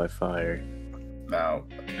 Trial by fire. Now,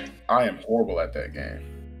 I am horrible at that game,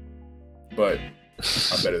 but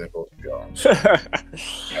I'm better than both of y'all. So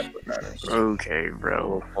that's what matters. Okay,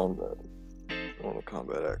 bro. Mortal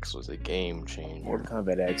Kombat X was a game changer. Mortal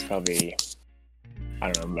Kombat X probably,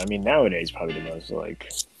 I don't know. I mean, nowadays probably the most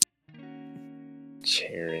like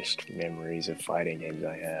cherished memories of fighting games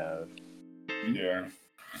I have. Yeah.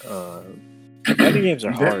 Fighting games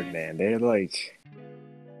are hard, man.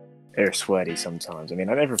 They're sweaty sometimes. I mean,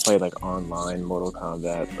 I never played like online Mortal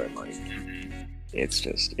Kombat, but like it's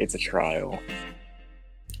a trial.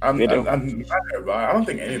 I don't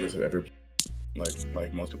think any of us have ever like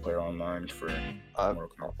multiplayer online for Mortal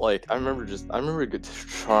Kombat. Like I remember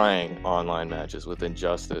trying online matches with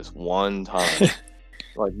Injustice one time.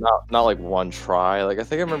 Like not like one try. Like I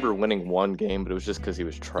think I remember winning one game, but it was just because he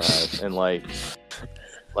was trash. And like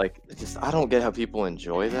just I don't get how people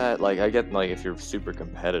enjoy that. Like I get like if you're super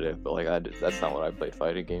competitive, but like that's not what I played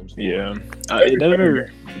fighting games for. Yeah, it never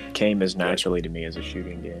came as naturally to me as a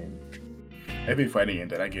shooting game. Every fighting game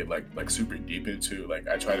that I get like super deep into, like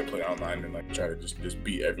I try to play online and like try to just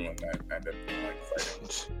beat everyone that end up like fighting.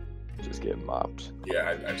 Just get mopped.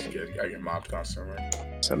 Yeah, I get mopped constantly.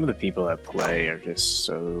 Some of the people that play are just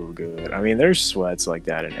so good. I mean, there's sweats like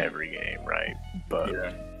that in every game, right? But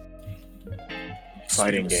Yeah.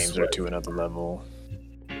 fighting games are to another level.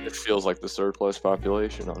 It feels like the surplus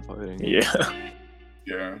population on fighting. Yeah,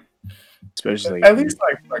 Yeah. especially At least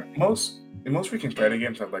like most freaking fighting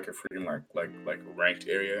games have like a freaking like ranked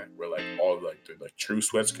area where like all like the like true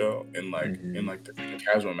sweats go, and like in like the freaking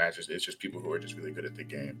casual matches, it's just people who are just really good at the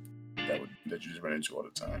game that you just run into all the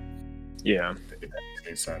time. Yeah. If that makes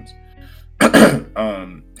any sense.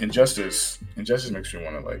 Injustice makes me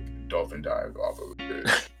want to like dolphin dive off of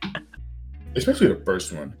it. Especially the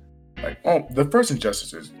first one. Like, the first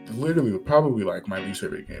Injustice is literally probably like my least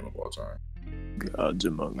favorite game of all time. Gods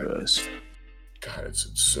Among Us. God, it's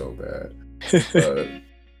so bad.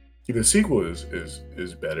 The sequel is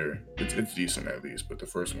better. It's decent at least, but the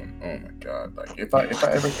first one, oh my god! Like if I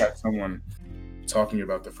ever got someone talking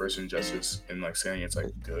about the first Injustice and like saying it's like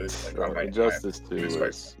good, like I might. Injustice 2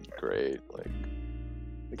 is great. Like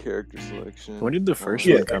the character selection. When did the first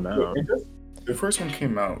one come out? The first one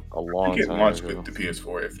came out A long it time launched ago. with the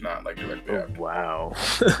PS4, if not like Oh, yeah. wow.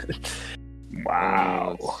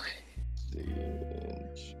 Wow.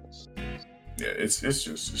 Yeah, it's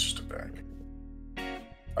just a bag.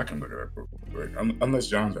 I can look it up real quick. Unless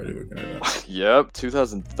John's already looking it up. Yep,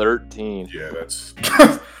 2013. Yeah, that's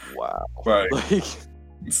Wow. like Like,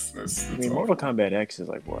 it's I mean, Mortal Kombat X is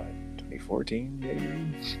like what, 2014 maybe?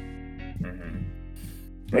 Mm-hmm.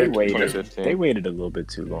 They waited a little bit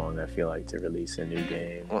too long, I feel like, to release a new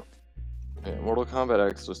game. yeah, Mortal Kombat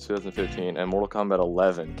X was 2015, and Mortal Kombat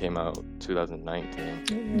 11 came out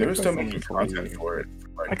 2019. They were still making content for it.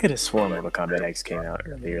 I could have sworn Mortal Kombat X came out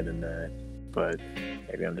earlier than that, but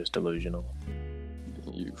maybe I'm just delusional.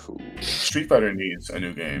 You fool. Street Fighter needs a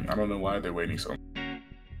new game. I don't know why they're waiting so long.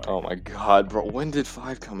 Oh my god, bro. When did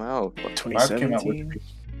 5 come out? 2017?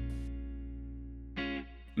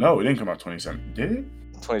 No, it didn't come out 2017. Did it?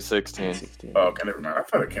 2016. 16. Oh, okay, never mind. I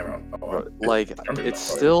thought it came out. Oh, Like it's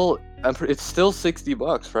still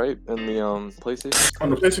 $60, right? In the PlayStation. On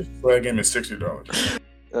the PlayStation, that game is $60.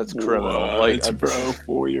 That's criminal. Like, bro,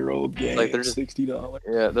 4-year-old game, like they're just $60.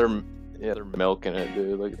 yeah, they're milking it,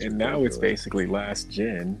 dude. Like, And now it's basically last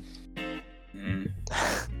gen.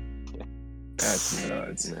 That's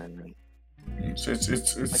nuts. Man. It's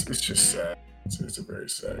just sad. It's a very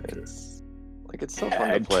sad case. Like, it's so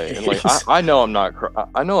fun to play. And, like, I know I'm not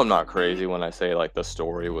I know I'm not crazy when I say like the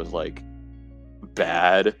story was like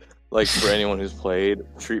bad. Like, for anyone who's played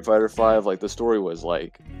Street Fighter 5, like the story was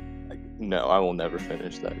like no, I will never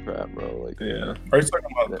finish that crap, bro. Like, Yeah. Are you talking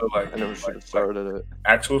about the I never should have started it.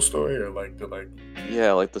 actual story or like the like?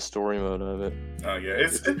 Yeah, like the story mode of it. Oh yeah,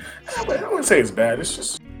 I wouldn't say it's bad. It's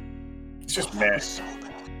just mad. It's so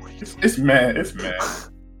bad. It's mad. It's mad.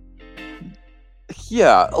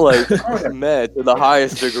 Yeah, like mad to the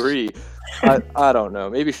highest degree. I don't know.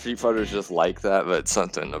 Maybe Street Fighter's just like that, but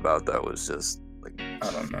something about that was just like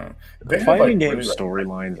I don't know. Fighting game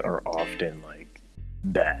storylines are often like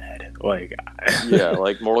bad. Like yeah,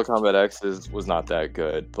 like Mortal Kombat X was not that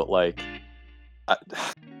good, but like I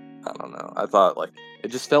don't know. I thought like it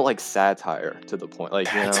just felt like satire to the point. Like,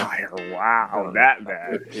 satire. Wow, that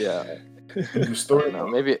bad. Yeah. The story No,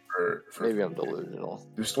 mode maybe for I'm delusional.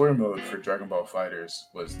 The story mode for Dragon Ball Fighters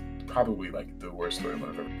was probably like the worst story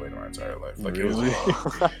mode I've ever played in my entire life. Like Really?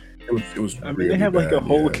 it was. I mean, really they have like a bad,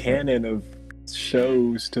 whole yeah. canon of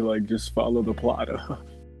shows to like just follow the plot of.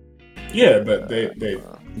 Yeah, but they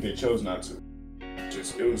chose not to.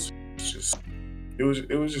 It was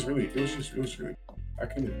really. I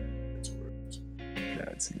couldn't.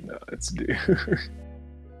 That's nuts, dude.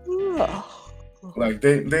 Like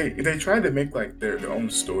they tried to make like their own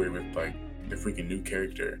story with like the freaking new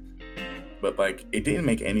character, but like it didn't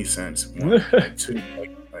make any sense. One, like, two,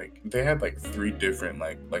 like they had like 3 different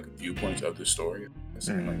like viewpoints of the story,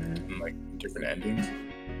 and like different endings.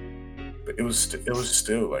 But it was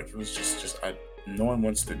still like it was just no one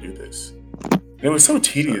wants to do this. And it was so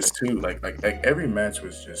tedious too. Like every match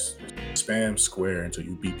was just spam square until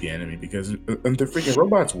you beat the enemy because the freaking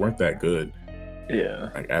robots weren't that good. Yeah.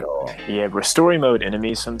 Like at all. Yeah, but story mode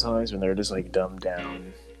enemies sometimes when they're just like dumbed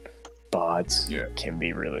down bots can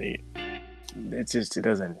be really. It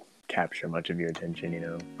doesn't capture much of your attention, you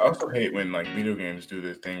know. I also hate when like video games do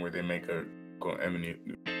this thing where they make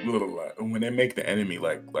when they make the enemy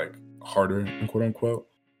like harder, quote unquote,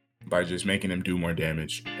 by just making them do more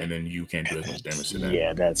damage, and then you can't do as much damage to them.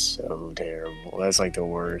 Yeah, that's so terrible. That's like the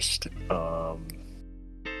worst.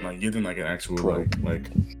 Like give them like an actual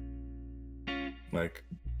like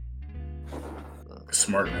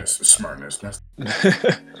smartness. That's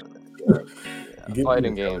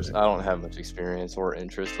Fighting games, I don't have much experience or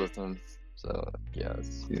interest with them. So yeah.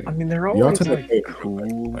 I mean, they're y'all always tend to like play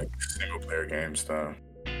cool. like single player games though.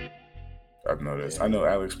 I've noticed. I know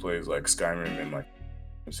Alex plays like Skyrim and like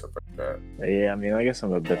stuff like that. Yeah, I mean, I guess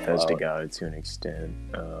I'm a Bethesda guy to an extent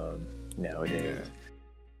nowadays. Yeah.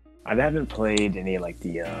 I haven't played any like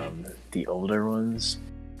the older ones,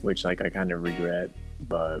 which like I kind of regret,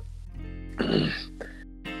 but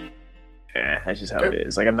that's just how it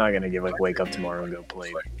is. Like I'm not gonna wake up tomorrow and go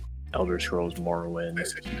play Elder Scrolls Morrowind.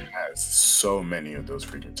 PlayStation has so many of those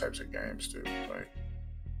freaking types of games, dude. Like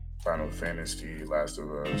Final Fantasy, Last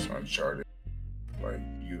of Us, Uncharted, like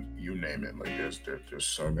you name it. Like there's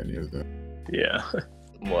so many of them. Yeah.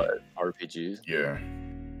 What RPGs? Yeah.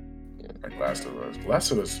 Like Last of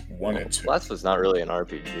Us 1 and 2. Last of Us not really an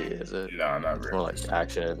RPG, is it? No, not It's really. more like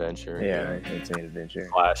action adventure. Yeah, it's an adventure.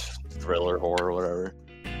 / thriller, horror, whatever.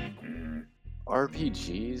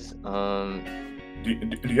 RPGs.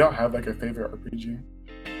 Do y'all have like a favorite RPG?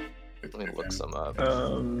 Let me look some up.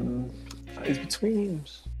 It's between.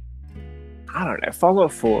 I don't know.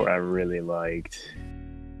 Fallout 4 I really liked,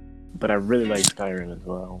 but I really liked Skyrim as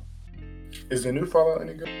well. Is the new Fallout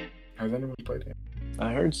any good? Has anyone played it?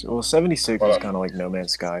 I heard. Well, 76 is kind of like No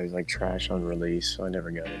Man's Sky. It's like trash on release, so I never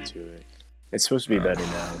got into it. It's supposed to be better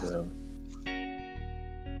now, though.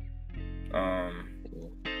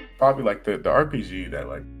 Probably like the RPG that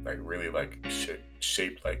like really like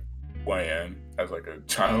shaped like who I am as like a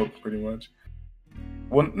child, pretty much.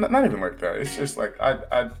 Well, not even like that. It's just like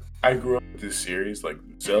I grew up with this series, like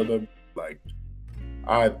Zelda. Like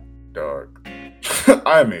I am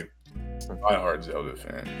a diehard Zelda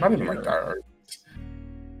fan. Not even like diehard.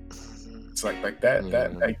 It's like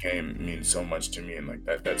that game means so much to me, and like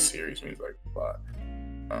that series means like a lot.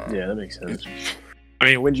 Yeah, that makes sense. I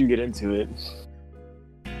mean, when did you get into it?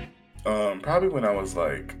 Probably when I was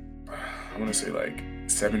like, I want to say like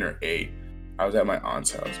 7 or 8. I was at my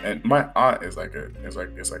aunt's house, and my aunt is like a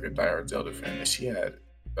diehard Zelda fan, and she had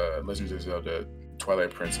Legend of Zelda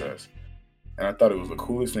Twilight Princess, and I thought it was the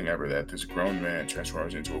coolest thing ever that this grown man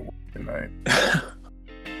transforms into a wolf at night.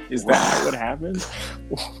 Is that what happened?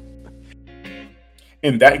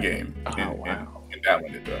 In that game, wow. in that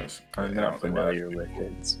one it does. I'm not familiar with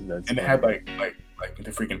it. So that's and it had like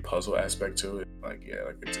the freaking puzzle aspect to it. Like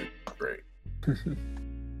it's great.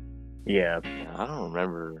 Yeah. I don't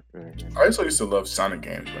remember. I also used to love Sonic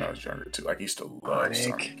games when I was younger too. Like I used to love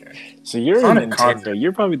Sonic games. So you're Sonic a Nintendo.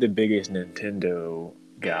 You're probably the biggest Nintendo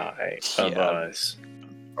guy of us.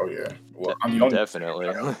 Oh yeah. Well, I'm the only definitely.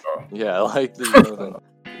 Yeah, like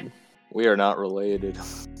we are not related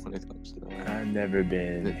when it comes to that. I've never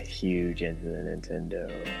been huge into the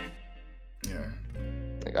Nintendo. Yeah.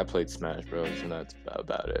 Like I played Smash Bros. And that's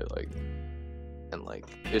about it. Like, and like,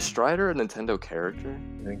 is Strider a Nintendo character?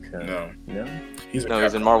 I think so. No. He's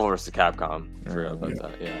in Marvel vs. Capcom. I forgot about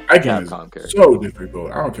that. Yeah. That game Capcom is character. so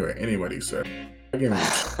difficult. I don't care what anybody said. That game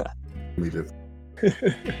is really difficult.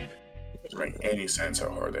 It doesn't make any sense how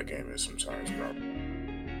hard that game is sometimes, bro.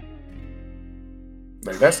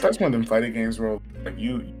 Like that's one of them fighting games where like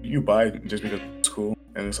you buy it just because it's cool,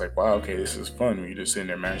 and it's like, wow, okay, this is fun. When you just sitting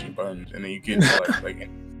there mashing buttons, and then you get to like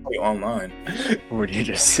play online, where you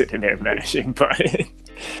just sitting there mashing buttons,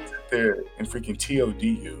 there and freaking TOD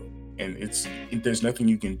you, and there's nothing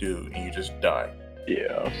you can do, and you just die.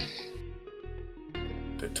 Yeah.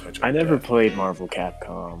 The touch. I never played Marvel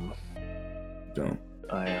Capcom. Don't.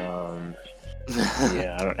 Yeah.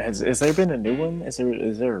 I don't, has there been a new one? Is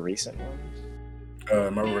there a recent one?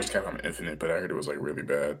 Marvel vs. Capcom Infinite, but I heard it was like really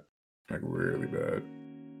bad. Like really bad.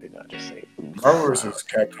 Did not just say Marvel vs.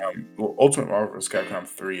 Capcom. Well, Ultimate Marvel vs. Capcom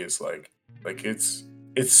 3 is like it's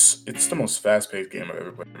the most fast-paced game I've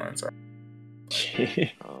ever played in my entire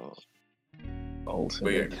life.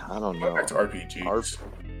 But yeah, I don't know. Back to RPGs.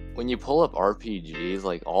 When you pull up RPGs,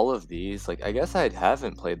 like all of these, like I guess I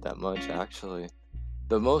haven't played that much actually.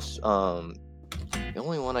 The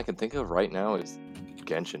only one I can think of right now is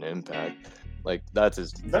Genshin Impact. Like that's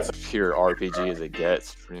as pure RPG as it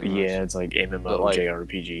gets. Pretty much. Yeah, it's like MMO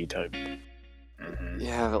JRPG type. Mm-hmm.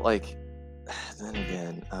 Yeah, but like then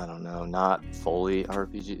again, I don't know. Not fully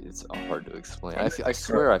RPG. It's hard to explain. I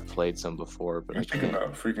swear I've played some before, but I think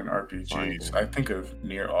about freaking RPGs. I think of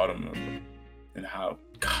Nier Automata and how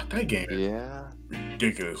that game is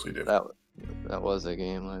ridiculously difficult. That was a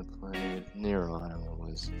game I played. Nier Automata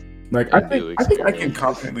was like I think I can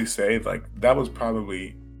confidently say like that was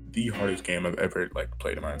probably the hardest game I've ever like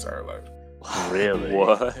played in my entire life. Really?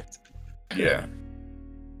 What? Yeah.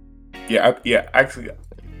 Actually,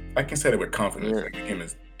 I can say that with confidence. Like, the game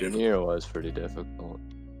is difficult. Nier was pretty difficult.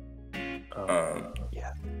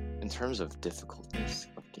 Yeah. In terms of difficultness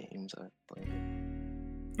of games I've played.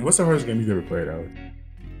 What's the hardest game you've ever played, Alex?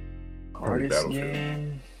 Hardest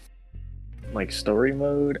game? Like story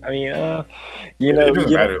mode? I mean,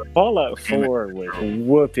 Fallout 4 was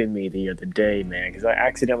whooping me the other day, man, because I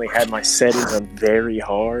accidentally had my settings on very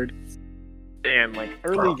hard. And like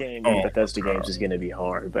early game in Bethesda games is gonna be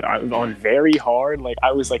hard, but I was on very hard. Like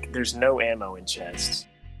I was like, there's no ammo in chests.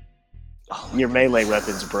 Your melee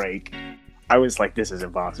weapons break. I was like, this is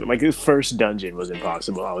impossible. Like the first dungeon was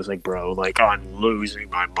impossible. I was like, bro, like I'm losing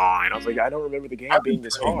my mind. I was like, I don't remember the game being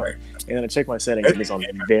this hard. And then I checked my settings and it's on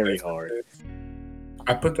very hard.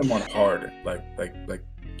 I put them on hard. Like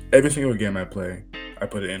every single game I play, I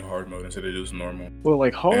put it in hard mode instead of just normal. Well,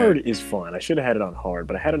 like hard is fun. I should have had it on hard,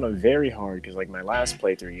 but I had it on very hard because like my last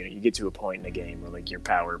playthrough, you get to a point in the game where like your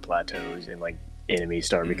power plateaus and like enemies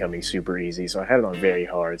start becoming super easy. So I had it on very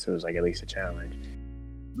hard, so it was like at least a challenge.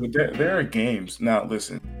 But there are games. Now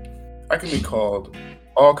listen, I can be called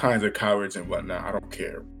all kinds of cowards and whatnot. I don't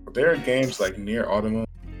care. But there are games like Nier Automata,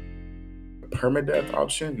 permadeath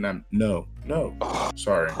option. No.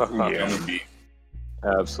 Sorry.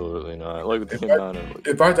 Absolutely not. Look at the amount of.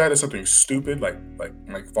 If I died of something stupid like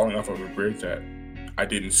falling off of a bridge that I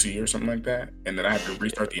didn't see or something like that, and then I have to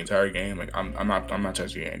restart the entire game, like I'm not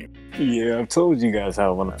touching it anymore. Yeah, I've told you guys how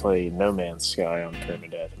I want to play No Man's Sky on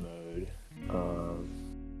permadeath mode.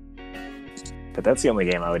 But that's the only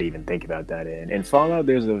game I would even think about that in. In Fallout,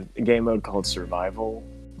 there's a game mode called Survival,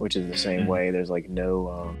 which is the same way. There's like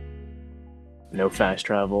no fast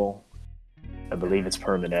travel. I believe it's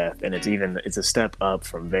permadeath, and it's a step up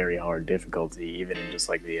from very hard difficulty, even in just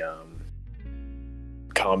like the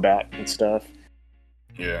combat and stuff.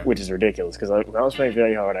 Yeah. Which is ridiculous because when I was playing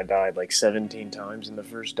very hard, I died like 17 times in the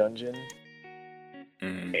first dungeon.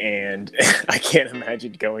 And I can't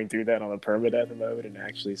imagine going through that on a permadeath mode and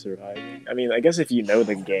actually surviving. I mean, I guess if you know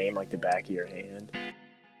the game like the back of your hand,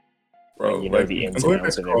 bro, and you know the ins and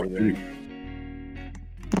outs of everything.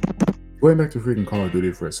 going back to freaking Call of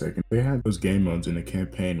Duty for a second, they had those game modes in the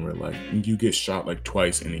campaign where like you get shot like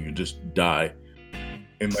twice and then you just die,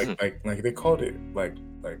 and like they called it like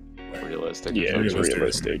Realistic. Yeah, it was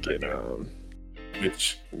realistic, realistic in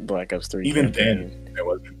which Black Ops 3. even campaign. then it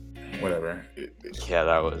wasn't whatever. Yeah,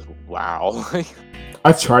 that was wow.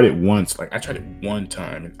 I tried it once, like I tried it one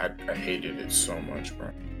time, and I hated it so much,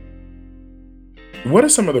 bro. What are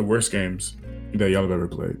some of the worst games that y'all have ever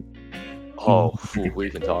played? Oh, we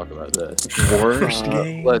can talk about that. Worst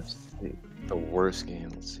game? Let's see. The worst game.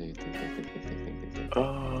 Let's see. Think.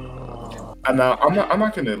 I'm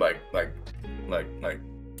not gonna like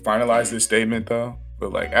finalize this statement though,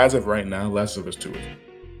 but like as of right now, Last of Us 2 is.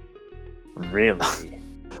 Really?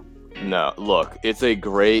 No, look, it's a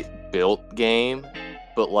great built game,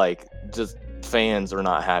 but like just fans are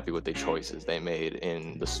not happy with the choices they made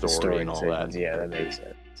in the story and all that. Yeah, that makes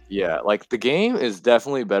sense. Yeah, like the game is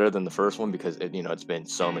definitely better than the first one because it's been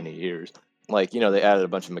so many years. Like, they added a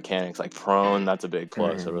bunch of mechanics like prone, that's a big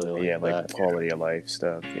plus. I really like yeah, like that. quality of life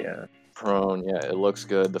stuff, yeah. Prone, yeah, it looks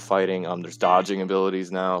good. The fighting, there's dodging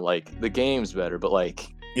abilities now. Like the game's better, but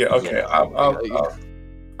like okay,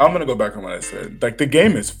 I'm gonna go back on what I said. Like the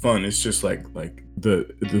game is fun. It's just like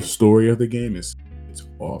the story of the game it's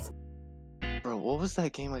awful. Bro, what was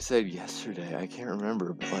that game I said yesterday? I can't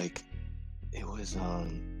remember, but like it was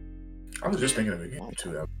I was just thinking of the game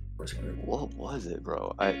too. What was it,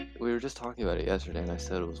 bro? We were just talking about it yesterday, and I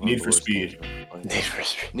said it was one Need of the for worst Speed. games. Need for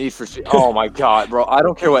Speed. Need for Speed. Oh my god, bro! I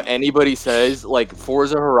don't care what anybody says. Like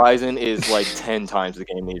Forza Horizon is like 10 times the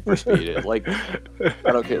game Need for Speed is. Like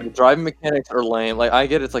I don't care. The driving mechanics are lame. Like I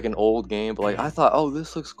get it's like an old game, but like I thought, oh,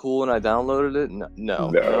 this looks cool, and I downloaded it.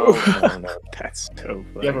 No. That's so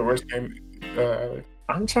funny. You have a worst game, Alex?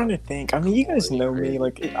 I'm trying to think. I mean, you guys know me.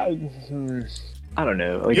 Like I don't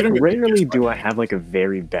know. Like, You don't get rarely this do I have like a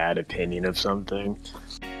very bad opinion of something.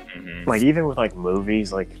 Mm-hmm. Like even with like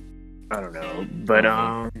movies, like I don't know. But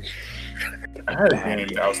I had a game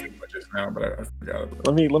that I was thinking about just now, but I forgot about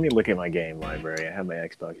it. let me look at my game library. I have my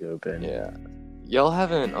Xbox open. Yeah. Y'all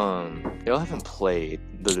haven't played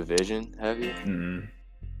The Division, have you? Mm-hmm.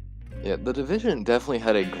 Yeah, The Division definitely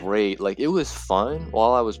had a great, like, it was fun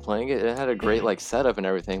while I was playing it. It had a great, like, setup and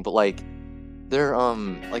everything, but, like,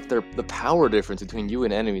 the power difference between you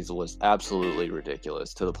and enemies was absolutely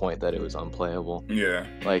ridiculous to the point that it was unplayable. Yeah.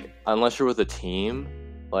 Like, unless you're with a team,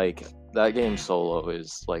 like, that game solo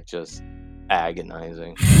is, like, just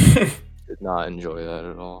agonizing. Did not enjoy that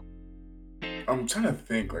at all. I'm trying to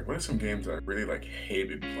think, like, what are some games that I really, like,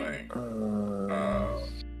 hated playing? I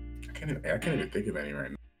can't even think of any right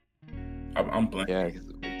now. I'm blanking. Yeah, 'cause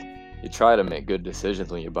you try to make good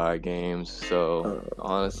decisions when you buy games, so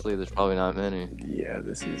honestly, there's probably not many. Yeah,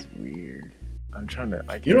 this is weird. I'm trying to.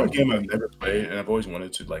 You know, a game I've never played and I've always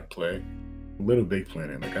wanted to like play. Little Big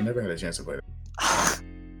Planet. Like I never had a chance to play that.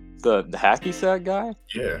 The hacky sack guy?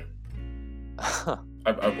 Yeah.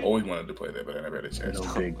 I've always wanted to play that, but I never had a chance.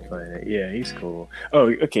 Little Big Planet. Yeah, he's cool. Oh,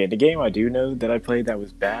 okay. The game I do know that I played that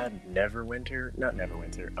was bad. Neverwinter. Not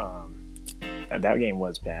Neverwinter. That game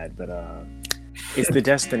was bad, but it's the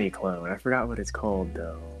Destiny clone. I forgot what it's called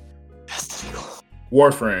though. Destiny clone.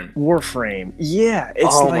 Warframe. Yeah,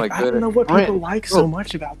 it's Oh like my I don't goodness. know what people like so Bro.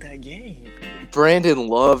 much about that game. Brandon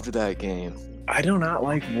loved that game. I do not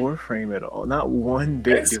like Warframe at all. Not one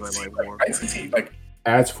bit do I like I Warframe. used to see like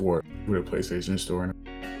ads for it through the PlayStation Store. And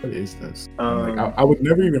what is this? Um, I would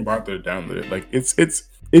never even bother to download it. Like it's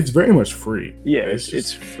very much free. Yeah,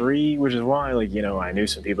 it's free, which is why I knew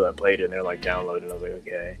some people that played it and they're like downloaded. I was like,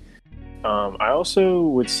 okay. I also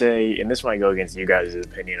would say, and this might go against you guys'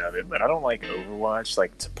 opinion of it, but I don't like Overwatch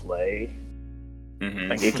like to play. Mm-hmm.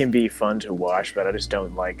 Like it can be fun to watch, but I just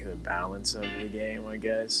don't like the balance of the game. I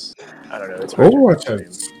guess I don't know. It's hard to Overwatch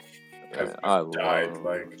explain. has I died. love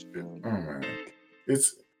Like oh man,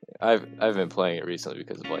 it's I've been playing it recently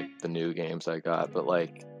because of like the new games I got, but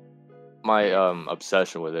like my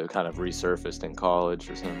obsession with it kind of resurfaced in college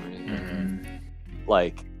for some reason. mm-hmm.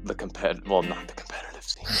 Like not the competitive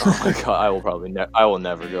scene. Oh my god, I will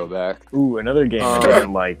never go back. Ooh, another game I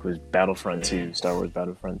didn't like was Battlefront 2, Star Wars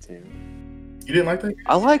Battlefront 2. You didn't like that?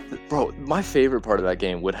 I like, bro. My favorite part of that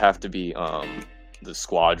game would have to be the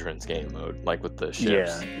Squadrons game mode, like with the ships.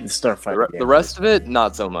 Yeah, the Starfighter. The rest of it,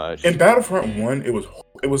 not so much. In Battlefront 1, it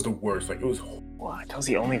was the worst. Like it was. What? That was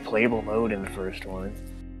the only playable mode in the first one.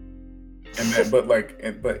 And that,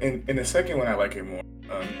 but in the second one, I like it more.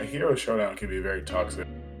 A hero showdown can be very toxic.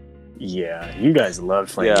 Yeah, you guys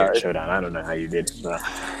loved playing Yeah, Hero Showdown. I don't know how you did it, but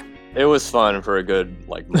It was fun for a good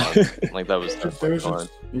like month. Like that was There was fun.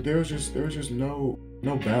 just no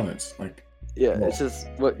balance. Like Yeah, it's just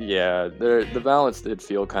the balance did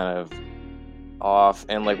feel kind of off,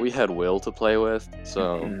 and like we had Will to play with,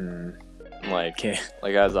 so like Okay.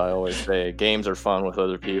 like as I always say, games are fun with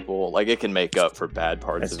other people. Like it can make up for bad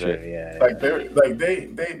parts That's of true. it. Yeah. Like they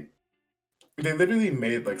literally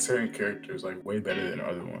made like certain characters like way better than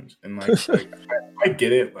other ones, and like I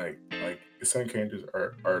get it. Like certain characters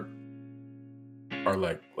are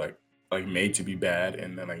like made to be bad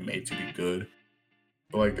and then like made to be good.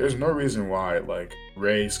 But like, there's no reason why like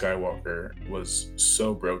Rey Skywalker was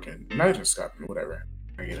so broken. Not even Scott, whatever.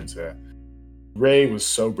 I get into that. Rey was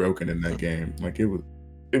so broken in that game. Like it was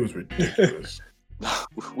ridiculous.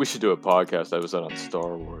 We should do a podcast episode on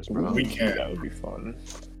Star Wars, bro. We can. That would be fun.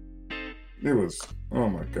 It was. Oh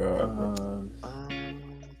my god.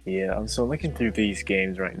 Yeah, I'm so looking through these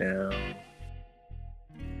games right now.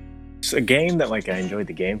 It's a game that like I enjoyed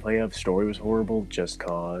the gameplay of. Story was horrible. Just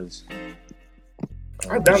Cause.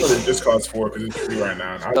 I downloaded Just Cause 4 because it's free right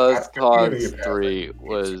now. Just Cause 3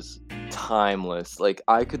 was timeless. Like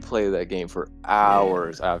I could play that game for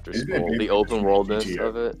hours after school. The open worldness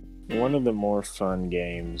of it. One of the more fun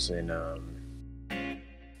games, and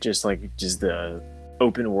just the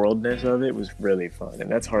open worldness of it was really fun,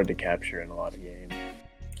 and that's hard to capture in a lot of games.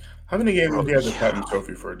 How many games did you have the platinum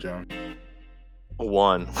trophy for, John?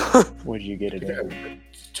 1. What did you get it in?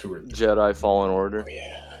 2 or 3. Jedi Fallen Order. Oh,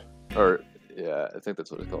 yeah. Or yeah, I think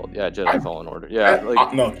that's what it's called. Yeah, Jedi Fallen Order. Yeah,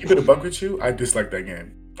 like no, keep it a buck with you. I dislike that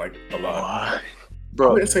game like a lot.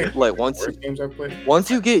 Bro, say like once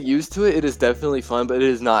you get used to it, it is definitely fun, but it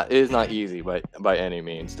is not easy by any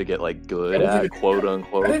means to get like good at quote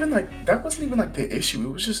unquote. That wasn't even like the issue.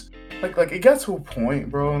 It was just like it got to a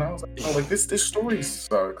point, bro, and I was like, oh, like this story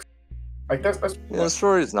sucks. Like that's the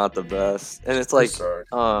story is not the best, and it's like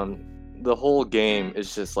the whole game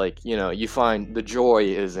is just like, you know, you find the joy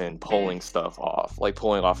is in pulling stuff off, like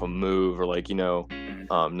pulling off a move or like, you know,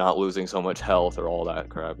 not losing so much health or all that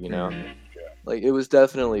crap, you know. Like it was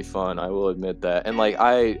definitely fun, I will admit that. And like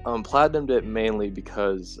I platinumed it mainly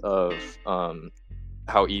because of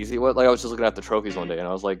how easy it was. Like I was just looking at the trophies one day and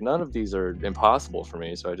I was like, none of these are impossible for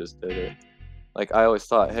me, so I just did it. Like I always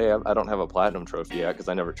thought, hey, I don't have a platinum trophy yet because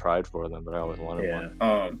I never tried for them, but I always wanted one.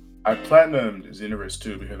 I platinumed Xenoverse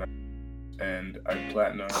 2 because I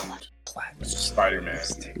platinumed Spider-Man.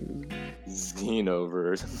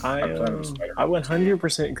 Xenoverse. I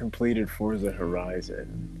 100% completed Forza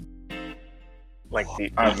Horizon. Like the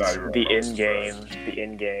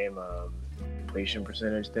in-game completion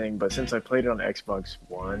percentage thing, but since I played it on Xbox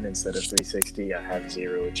One instead of 360, I have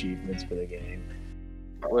 0 achievements for the game.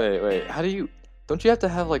 Wait, don't you have to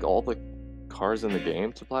have like all the cars in the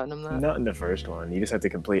game to platinum that? Not in the first one. You just have to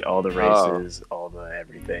complete all the races, all the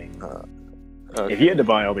everything. Okay. If you had to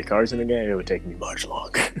buy all the cars in the game, it would take me much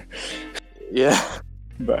longer. Yeah,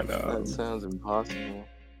 but that sounds impossible.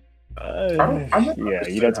 Yeah,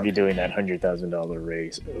 you'd have to be doing that $100,000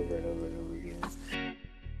 race over and over and over again.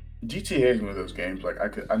 GTA is one of those games like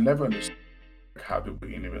I never understood how people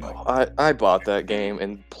can even like. I bought that game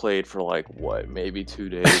and played for like what, maybe 2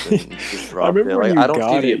 days and just dropped I remember it. when Like, you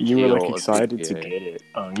got it, you were like excited to get it.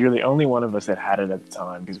 You were the only one of us that had it at the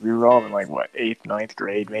time because we were all in like what 8th, 9th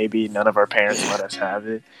grade maybe. None of our parents let us have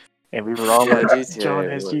it. And we were all like, John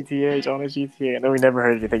has GTA, and then we never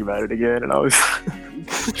heard anything about it again. And I was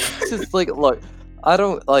just like, look, I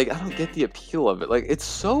don't get the appeal of it. Like, it's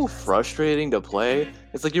so frustrating to play.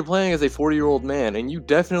 It's like you're playing as a 40-year-old man, and you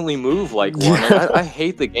definitely move like one. Like, I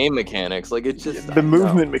hate the game mechanics. Like, it's just the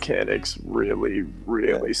movement mechanics really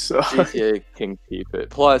suck. GTA can keep it.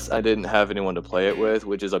 Plus, I didn't have anyone to play it with,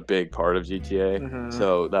 which is a big part of GTA. Mm-hmm.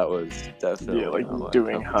 So that was definitely like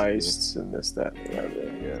doing heists and this, that, and the other.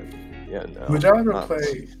 Yeah, no. Would y'all ever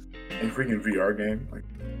play a freaking VR game? Like,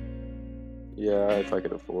 yeah, if I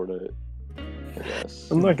could afford it. I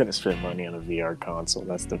guess. I'm not gonna spend money on a VR console.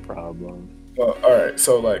 That's the problem. Well, all right.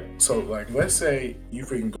 So like, let's say you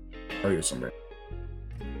freaking go party somewhere.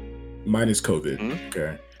 Minus COVID,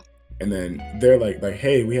 okay. And then they're like,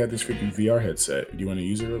 hey, we have this freaking VR headset. Do you want to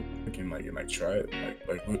use it? And try it.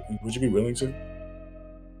 Like, would you be willing to?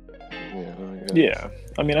 Yeah.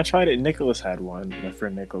 I mean, I tried it. Nicholas had one. My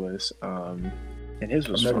friend Nicholas. And his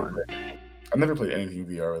was fun. I've never played anything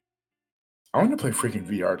VR. I want to play freaking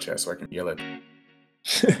VR chess so I can yell at.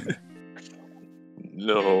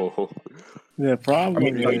 No. The problem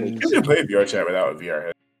is you can play VR chat without a VR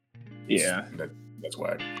head. Yeah. That's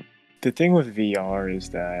whack. The thing with VR is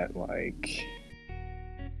that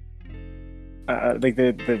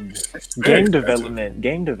the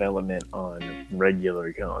game development on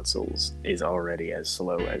regular consoles is already as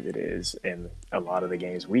slow as it is, and a lot of the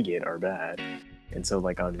games we get are bad. And so,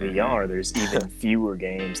 like, on VR, there's even fewer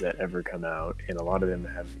games that ever come out, and a lot of them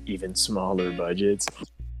have even smaller budgets.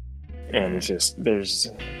 And it's just there's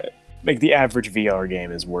like the average VR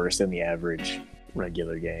game is worse than the average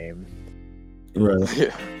regular game, Right.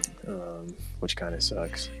 Yeah. which kind of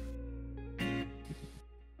sucks.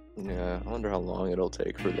 Yeah, I wonder how long it'll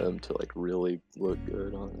take for them to like really look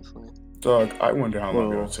good, honestly. Dog, I wonder how long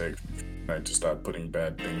Well- it'll take to stop putting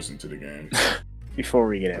bad things into the game. Before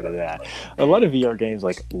we get into that, a lot of VR games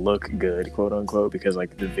like look good, quote unquote, because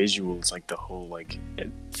like the visuals, like the whole like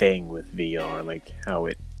thing with VR, like how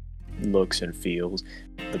it looks and feels.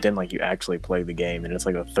 But then like you actually play the game and it's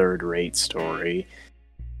like a third-rate story.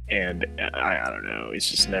 And I don't know, it's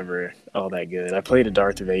just never all that good. I played a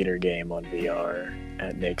Darth Vader game on VR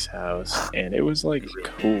at Nick's house, and it was like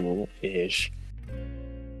cool-ish.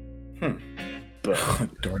 But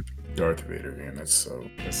Darth Vader, man, that's so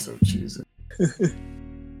cheesy.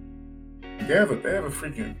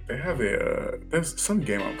 There's some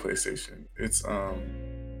game on PlayStation. It's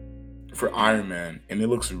for Iron Man, and it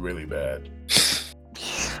looks really bad.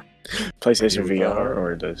 PlayStation VR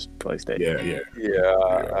or does PlayStation?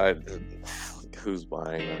 Yeah. Who's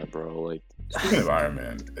buying that, bro? Like, Speaking of Iron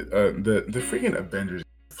Man, the freaking Avengers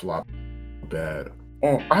flop bad.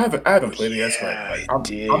 Oh, I haven't played it yet. So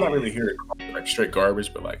I'm not really hearing like straight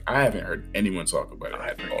garbage, but like I haven't heard anyone talk about it.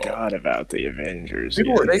 I forgot about the Avengers.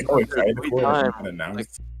 People were They so excited took for it. time. And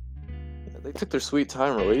announced. they took their sweet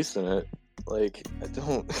time releasing it. Like, I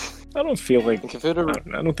don't feel like if it ever,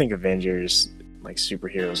 I don't think Avengers like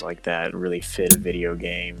superheroes like that really fit a video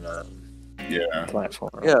game platform.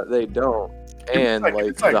 yeah, they don't. And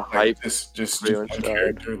It's the hype, just pretty one much died.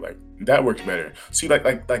 character like that works better. See,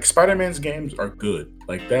 like Spider-Man's games are good.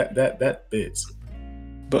 Like that fits.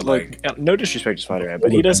 But like, no disrespect to Spider-Man,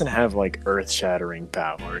 but he doesn't have like earth-shattering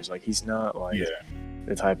powers. Like he's not like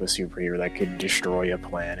the type of superhero that could destroy a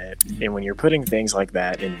planet. And when you're putting things like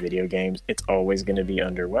that in video games, it's always going to be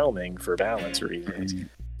underwhelming for balance reasons.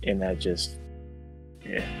 And that just,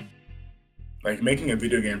 Like making a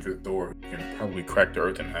video game for Thor can probably crack the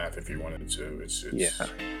Earth in half if you wanted to. It's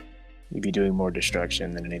you'd be doing more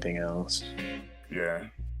destruction than anything else. Yeah.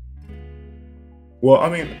 Well, I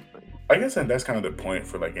mean, I guess that's kind of the point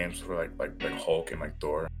for like games for like Hulk and like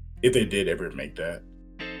Thor. If they did ever make that,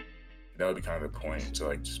 that would be kind of the point to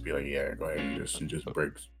like just be like, yeah, go ahead and just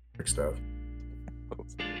break stuff.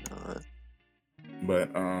 hopefully not. But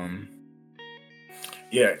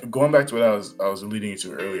yeah, going back to what I was leading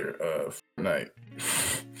into earlier, Fortnite.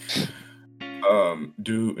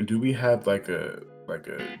 Do we have like a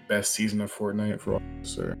best season of Fortnite for all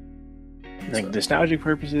this, or? Like nostalgic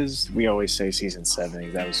purposes, we always say season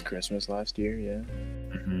 7. That was Christmas last year, yeah.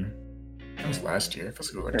 Mm-hmm. That was last year. It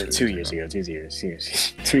feels like it was like 2 years ago. 2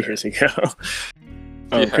 years ago.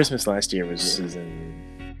 Yeah. Christmas last year was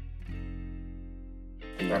season.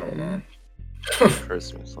 I don't know.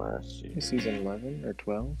 Christmas last year. Season 11 or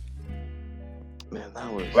 12. Man,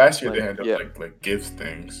 that was Last year they had yeah. like gift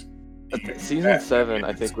things. Season 7,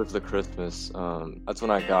 I think, was the Christmas. That's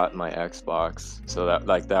when I got my Xbox. So that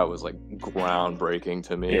was like groundbreaking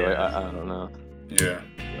to me. Yeah. Like, I don't know. Yeah.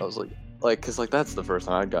 I was like, cause like that's the first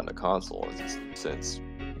time I'd gotten a console since.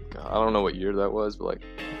 God, I don't know what year that was, but like,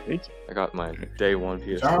 I got my day one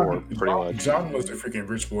PS4 pretty much. John was the freaking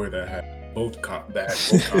rich boy that had both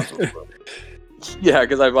consoles. Yeah,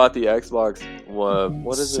 because I bought the Xbox.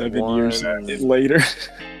 What is it? 7 years 1 later.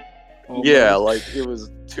 Yeah, like it was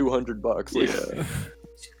 $200. Like,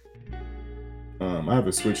 Yeah. I have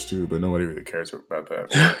a Switch too, but nobody really cares about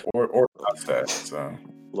that or past that. So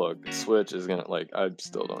look, Switch is gonna I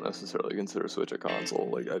still don't necessarily consider Switch a console.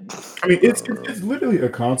 Like I mean, it's literally a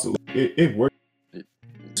console. It works.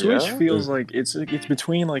 Switch Yeah? feels like it's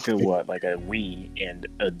between like a Wii and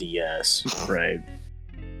a DS, right?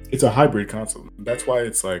 It's a hybrid console. That's why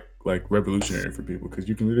it's like revolutionary for people, because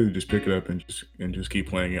you can literally just pick it up and just keep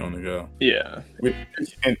playing it on the go. Yeah.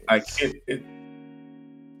 And like it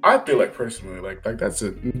I feel like personally like that's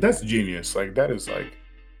genius. Like that's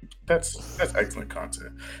excellent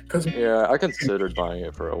content. Because yeah, I considered buying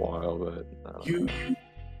it for a while, but I don't know.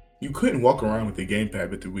 you couldn't walk around with the gamepad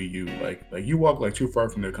with the Wii U. Like you walk like too far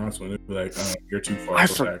from the console and it'd be like, you're too far. I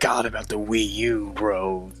go back. forgot about the Wii U,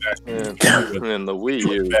 bro. And the Wii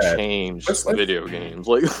U bad. changed That's like- video games.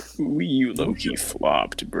 Like, Wii U low-key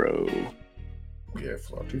flopped, bro. Yeah,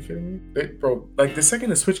 flop. You kidding me? Bro, like the second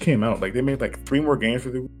the Switch came out, like they made like 3 more games for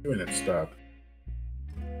the Wii U and then stopped.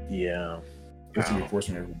 Yeah. It's like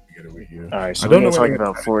forcing everyone to get a Wii U. All right, so I we're don't gonna know talk when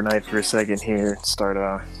about Fortnite for a second here. Start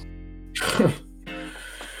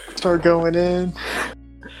going in.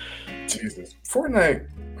 Jesus, Fortnite.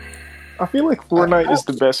 I feel like Fortnite is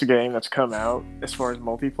the best game that's come out as far as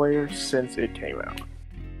multiplayer since it came out.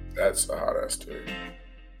 That's a hot ass take.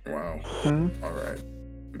 Wow. Hmm? All right.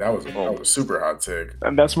 That was a super hot take.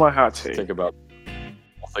 And that's my hot take. Think about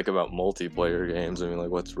multiplayer games. I mean, like,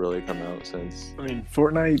 what's really come out since? I mean,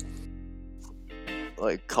 Fortnite.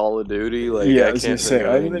 Like Call of Duty, like Yeah, I I was gonna can't say, think of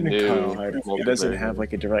other any than new Kyle, it doesn't multiplayer have games.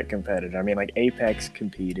 like a direct competitor. I mean, like Apex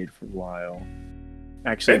competed for a while.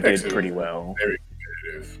 Actually, Apex did is pretty well. Very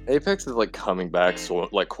competitive. Apex is like coming back, so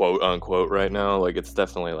like quote unquote right now. Like it's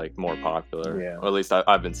definitely like more popular. Yeah. Or at least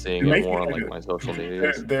I've been seeing They're it making more on like like my social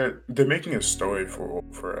medias. they're making a story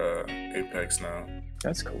for Apex now,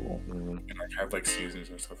 That's cool. Mm. and like have like seasons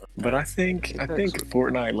and stuff like that. But I think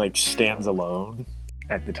Fortnite like stands alone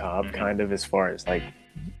at the top, Mhm. kind of as far as like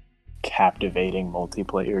captivating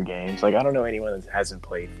multiplayer games. Like I don't know anyone that hasn't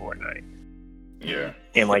played Fortnite. Yeah.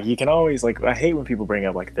 And like you can always like I hate when people bring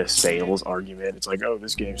up like the sales argument. It's like, oh,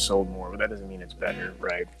 this game sold more, but that doesn't mean it's better,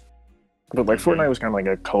 right? But like Fortnite was kind of like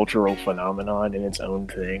a cultural phenomenon in its own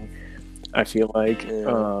thing. I feel like,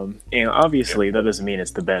 Yeah. and obviously that doesn't mean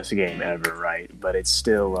it's the best game ever, right? But it's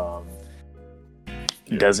still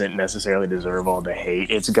doesn't necessarily deserve all the hate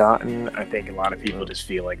it's gotten. I think a lot of people just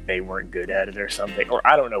feel like they weren't good at it or something, or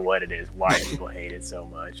I don't know what it is, why people hate it so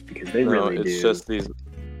much, because they really it's do.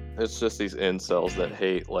 It's just these incels that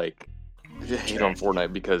hate on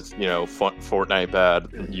Fortnite because Fortnite bad.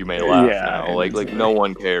 You may laugh now. Like no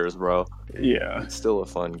one cares, bro. Yeah, It's still a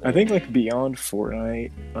fun game. I think like beyond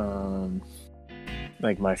Fortnite,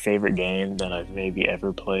 like my favorite game that I've maybe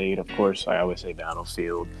ever played, of course I always say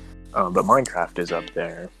Battlefield, but Minecraft is up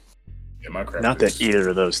there. Yeah, Minecraft. Not that either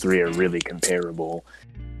of those three are really comparable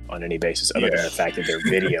on any basis other than the fact that they're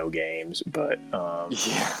video games, but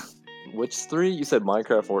yeah. Which three? You said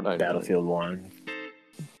Minecraft, Fortnite, Battlefield 1.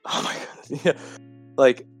 Oh my god. Yeah.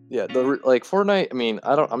 Like Fortnite, I mean,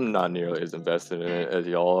 I'm not nearly as invested in it as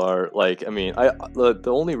y'all are. Like, I mean, the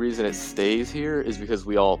only reason it stays here is because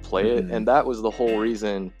we all play it, and that was the whole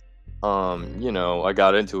reason I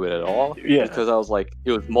got into it at all. Yeah. Because I was like,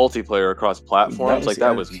 it was multiplayer across platforms.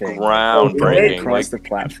 That was thing. groundbreaking. Across the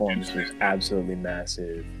platforms was absolutely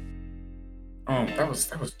massive. That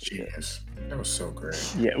was genius. That was so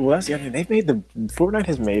great. Yeah, well, that's the other thing. Fortnite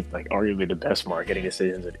has made like arguably the best marketing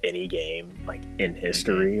decisions of any game like in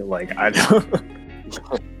history. Like I don't.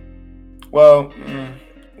 Well,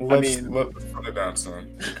 let's put it down,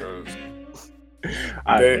 son, because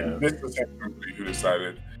this was technically who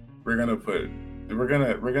decided we're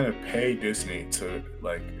gonna pay Disney to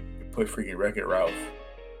like put freaking Wreck-It Ralph.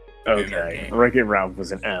 Okay, Wreck-It Ralph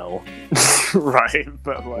was an L, right?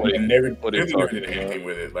 But like, and never did anything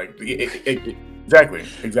with it. Like, exactly.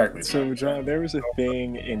 So, John, there was a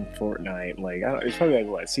thing in Fortnite. Like, it's probably like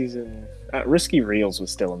what season? Risky Reels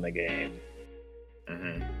was still in the game.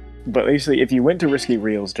 Mm-hmm. But basically, if you went to Risky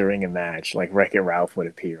Reels during a match, like Wreck-It Ralph would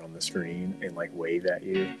appear on the screen and like wave at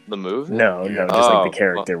you. The movie? No, just like the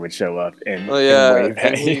character would show up and wave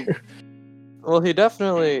at you. Well, he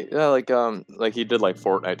definitely, like he did like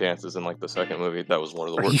Fortnite dances in like the second movie. That was one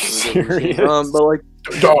of the worst movies I've ever seen. But like,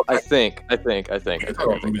 I think.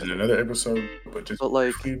 Movies in another episode, but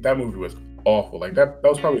like that movie was awful. Like that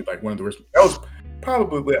was probably like one of the worst. That was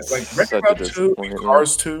probably like Wreck-It Ralph 2 and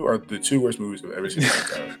Cars 2 are the two worst movies I've ever seen.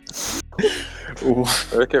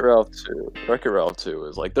 Wreck-It Ralph 2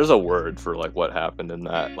 is like, there's a word for like what happened in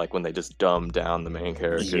that, like when they just dumbed down the main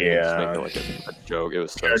character and just make it like a joke. It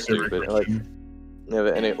was so stupid. Like,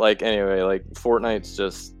 anyway, like Fortnite's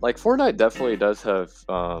just like Fortnite definitely does have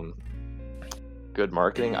good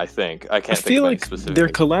marketing. I think I feel like their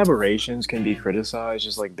collaborations can be criticized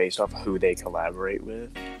just like based off who they collaborate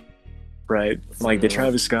with. Right, like the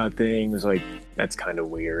Travis Scott thing was like that's kind of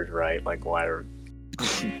weird, right? Like why or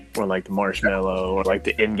like the Marshmallow or like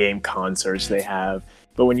the in-game concerts they have.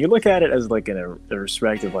 But when you look at it as like in a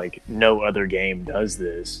respect of like no other game does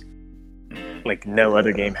this, like no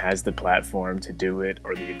other game has the platform to do it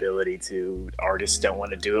or the ability to. Artists don't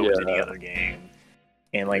want to do it with any other game,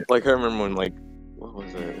 and like I remember when like what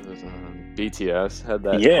was it? It was BTS had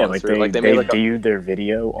that. Yeah, concert. they made debuted their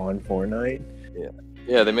video on Fortnite.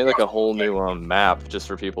 Yeah, they made like a whole new map just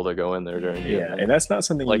for people to go in there during the event. And that's not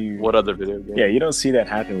something like what other video game? Yeah, you don't see that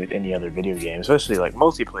happen with any other video game, especially like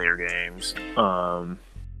multiplayer games.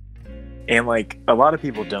 And like a lot of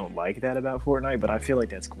people don't like that about Fortnite, but I feel like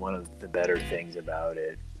that's one of the better things about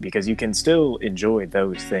it because you can still enjoy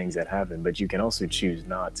those things that happen, but you can also choose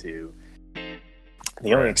not to.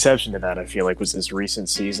 The only exception to that, I feel like, was this recent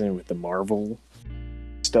season with the Marvel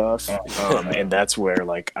stuff, and that's where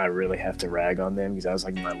like I really have to rag on them because that was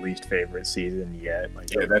like my least favorite season yet. Like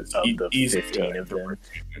that's of the 15 of them.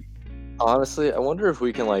 Honestly, I wonder if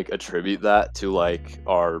we can like attribute that to like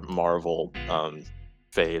our Marvel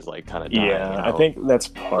phase, like kind of dying out. I think that's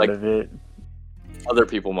part of it. Other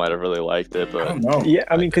people might have really liked it, I but don't know. Yeah,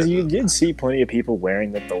 I mean, because you did see plenty of people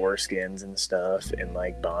wearing the Thor skins and stuff, and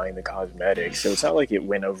like buying the cosmetics. So it's not like it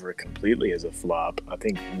went over completely as a flop. I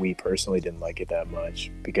think we personally didn't like it that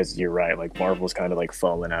much because you're right. Like Marvel's kind of like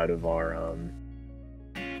fallen out of our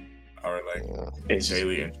Or like it's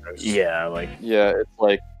daily interest. yeah, like yeah, it's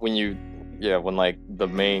like when like the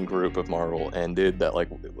main group of Marvel ended, that like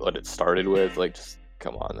what it started with, like just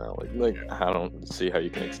come on now, like I don't see how you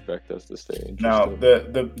can expect us to stay interested. Now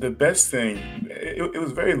the best thing, it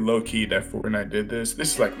was very low key that Fortnite did this.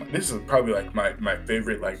 This is probably like my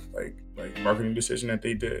favorite like marketing decision that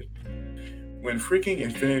they did. When freaking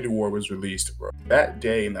Infinity War was released, bro, that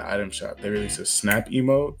day in the item shop, they released a snap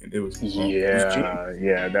emote, and it was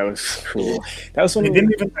yeah, that was cool. That was They one.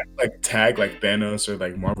 didn't even like tag like Thanos or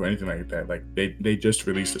like Marvel or anything like that. Like they just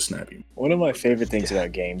released a snap emote. One of my favorite things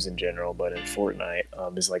about games in general, but in Fortnite,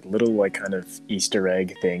 is like little like kind of Easter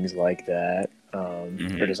egg things like that, or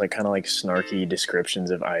just like kind of like snarky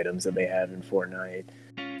descriptions of items that they have in Fortnite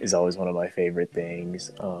is always one of my favorite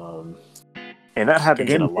things. And that happens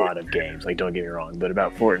in a lot of games. Like, don't get me wrong, but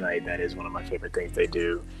about Fortnite, that is one of my favorite things they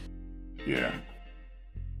do. Yeah.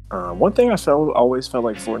 One thing I always felt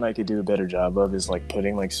like Fortnite could do a better job of is like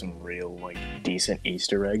putting like some real like decent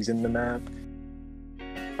Easter eggs in the map.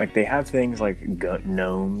 Like they have things like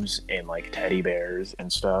gnomes and like teddy bears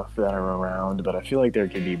and stuff that are around, but I feel like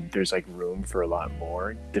there's like room for a lot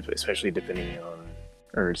more, especially depending on,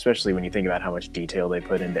 or especially when you think about how much detail they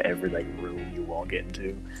put into every like room you walk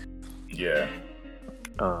into. Yeah.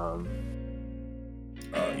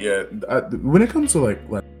 Yeah. When it comes to like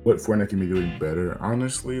what Fortnite can be doing better,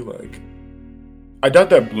 honestly, like I doubt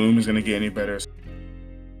that Bloom is gonna get any better.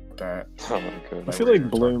 That I feel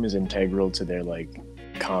like Bloom is integral to their like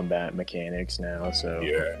combat mechanics now. So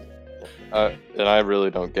yeah. And I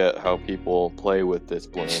really don't get how people play with this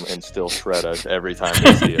Bloom and still shred us every time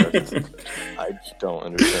they see us. I don't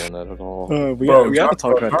understand that at all. We got to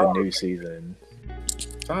talk about the new season.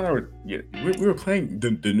 John and I we were playing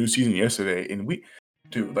the new season yesterday, and we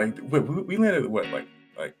landed at what like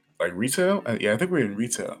retail? Yeah, I think we were in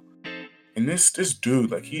retail. And this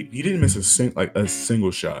dude, like he didn't miss a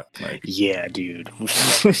single shot. Like yeah, dude,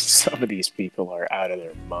 some of these people are out of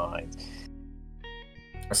their minds.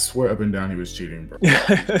 I swear up and down he was cheating, bro.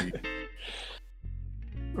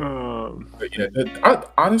 But yeah,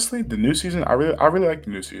 honestly, the new season, I really like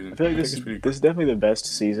the new season. I feel like this is definitely the best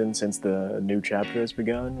season since the new chapter has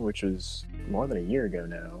begun, which was more than a year ago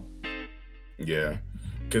now. Yeah,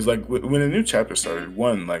 because like when the new chapter started,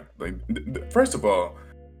 first of all,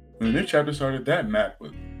 when the new chapter started, that map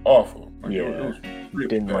was awful. Like, yeah, it was really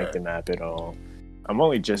didn't bad. like the map at all. I'm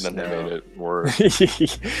only just and then now. they made it worse.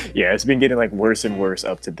 Yeah, it's been getting like worse and worse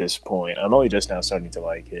up to this point. I'm only just now starting to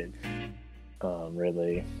like it.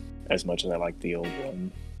 Really, as much as I like the old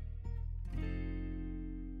one.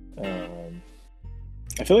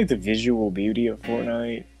 I feel like the visual beauty of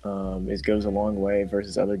Fortnite goes a long way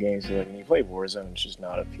versus other games. So like when you play Warzone, it's just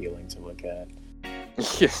not appealing to look at.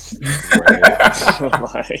 Yes.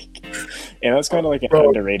 Like, and that's kind of like an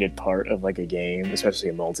underrated part of like a game, especially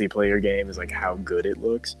a multiplayer game, is like how good it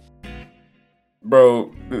looks.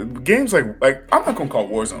 Bro, games like I'm not gonna call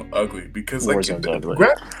Warzone ugly because like Warzone's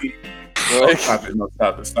graphically.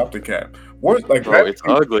 Stop the cap. It's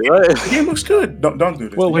ugly. Right? The game looks good. Don't do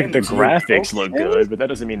this. Well, like the graphics look good, but that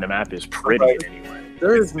doesn't mean the map is pretty in any way.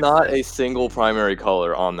 There is not a single primary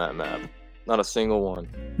color on that map. Not a single one.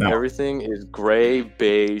 No. Everything is gray,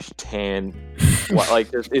 beige, tan. Like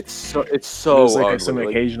it's so There's like ugly. some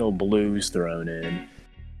occasional blues thrown in.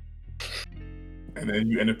 And then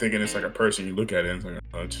you end up thinking it's like a person. You look at it and it's like,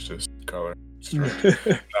 oh, it's just color.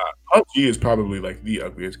 PUBG is probably like the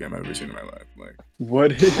ugliest game I've ever seen in my life. Like,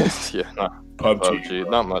 what is? Yeah, PUBG.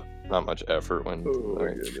 Not much effort when.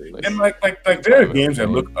 And like there are games that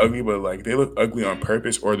look ugly, but like they look ugly on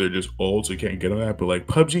purpose, or they're just old, so you can't get on that. But like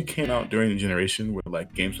PUBG came out during the generation where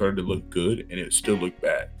like games started to look good and it still looked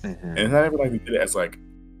bad. Mm-hmm. And it's not even like they did it as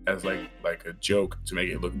a joke to make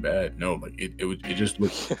it look bad. No, like it just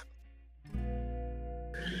looked.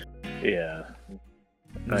 Yeah,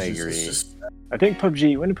 I agree. I think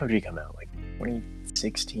PUBG. When did PUBG come out? Like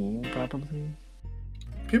 2016, probably.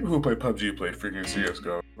 People who play PUBG play freaking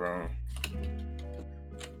CS:GO, bro.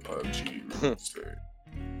 PUBG.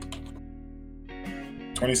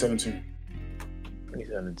 2017.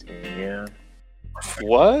 2017, yeah.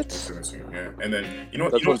 What? 2017, yeah. And then you know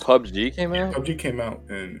what? That's when PUBG came out. PUBG came out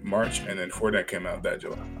in March, and then Fortnite came out that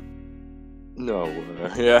July. No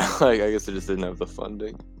way. Yeah, like I guess they just didn't have the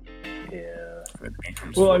funding. Yeah.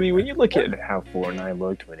 Well, I mean, when you look at how Fortnite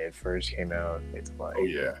looked when it first came out, it's like, oh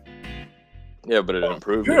yeah. Yeah, but it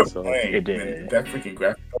improved You were it. So playing It when did. that freaking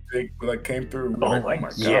graphic update like came through. We were Oh like, my, oh my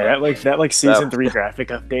god! yeah, that like season 3 graphic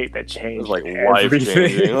update that it was changed like life everything.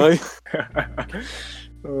 changing. Like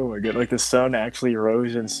Oh my god, like the sun actually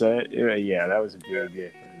rose and set. Yeah, that was a big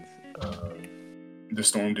difference. The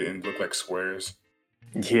storm didn't look like squares.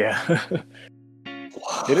 Yeah.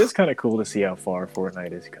 It is kind of cool to see how far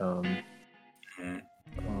Fortnite has come.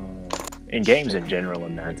 Mhm. In games in general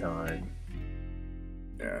in that time.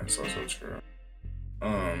 Yeah, it's also true.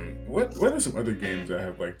 What are some other games that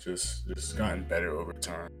have like just gotten better over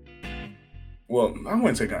time? Well, I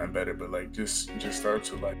wouldn't say gotten better, but like just start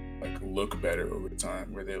to like look better over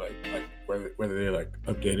time. Where they like whether they like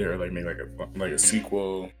updated or like make like a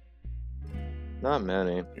sequel. not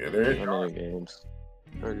many. Yeah, there. Not many games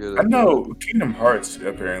are good I at know that. Kingdom Hearts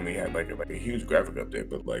apparently had like a huge graphic update,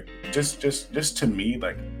 but like just to me,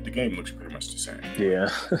 like the game looks pretty much the same. Yeah.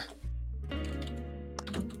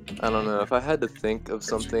 I don't know. If I had to think of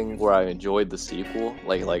something where I enjoyed the sequel,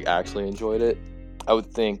 like actually enjoyed it, I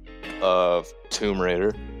would think of Tomb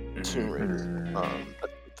Raider. Tomb Raider. I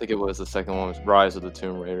think it was the second one was Rise of the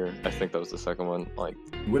Tomb Raider. I think that was the second one. Like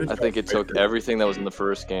What is I your think it took favorite? everything that was in the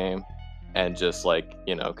first game and just like,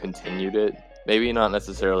 continued it. Maybe not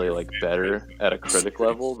necessarily like better at a critic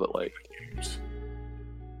level, but like games?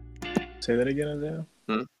 Say that again, Isaiah.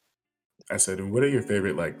 I said, what are your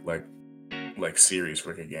favorite like series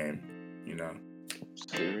for a game? You know.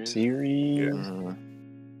 series. Series. Mhm.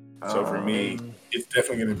 So for me, Um, it's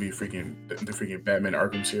definitely gonna be the freaking Batman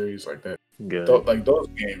Arkham series like that. good. Like those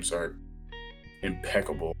games are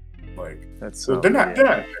impeccable. Like That's well, they're not yeah. they're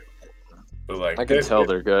not impeccable, but like I can tell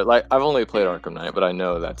they're good. Like I've only played Arkham Knight, but I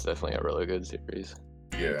know that's definitely a really good series.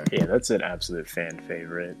 yeah. Yeah, that's an absolute fan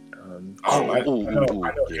favorite. I know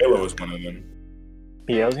Yeah. Halo is one of them.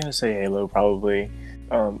 Yeah, I was gonna say Halo probably.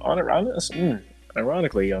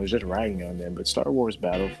 Ironically, I was just ragging on them, but Star Wars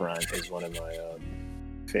Battlefront is one of my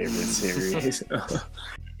favorite series.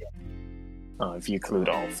 If you include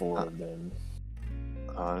all 4 of them.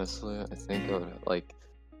 Honestly, I think I would like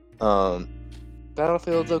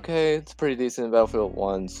Battlefield's okay. It's pretty decent. Battlefield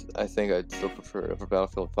 1's I think I'd still prefer it over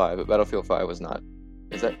Battlefield 5, but Battlefield 5 was not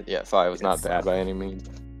 5 was not bad by any means.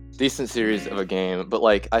 Decent series of a game, but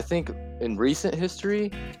like I think in recent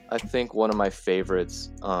history, I think one of my favorites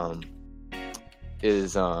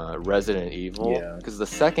is Resident Evil, Yeah. because the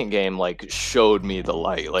second game like showed me the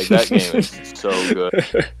light. Like that game is so good.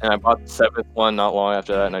 And I bought the 7th one not long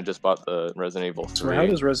after that, and I just bought the Resident Evil 3. So how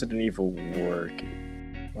does Resident Evil work?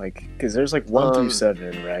 Like, because there's like 1 through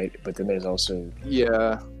 7, right? But then there's also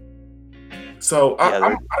Yeah. So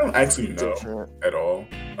Yeah, I don't actually know different. at all.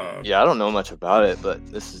 Yeah, I don't know much about it, but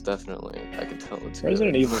this is definitely I can tell it's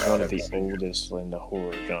Resident good. Evil is one of the oldest in the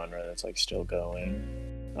horror genre that's like still going.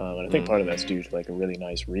 And I think part of that's due to like a really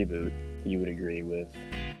nice reboot. You would agree with,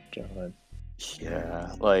 John?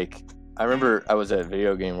 Yeah, like I remember I was at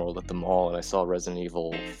Video Game World at the mall and I saw Resident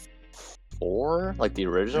Evil 4, like the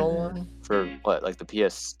original one for like the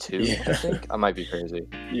PS2. Yeah. I think I might be crazy,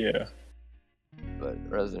 Yeah. but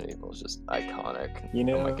Resident Evil is just iconic. You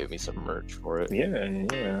know- I might get me some merch for it.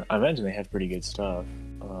 Yeah. I imagine they have pretty good stuff.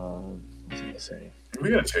 What was I gonna say? We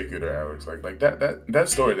gotta take you there, Alex. Like that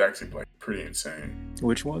story is actually like pretty insane.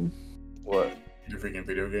 Which one? What? The freaking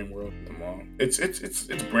Video Game World at the mall. It's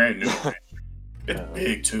brand new. It's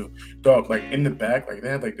big too. Dog, like in the back, like they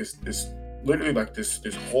had like this literally like this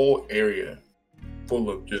whole area full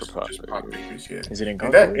of just pop figures. Yeah. Is it in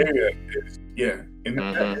And that Concord? area is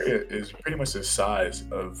that area is pretty much the size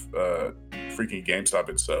of freaking GameStop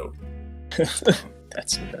itself.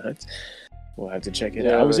 That's nuts. We'll have to check it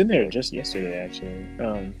Yeah, out. I was but- in there just yesterday, actually.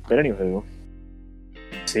 But anywho,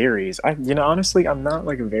 series. Honestly, I'm not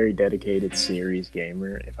like a very dedicated series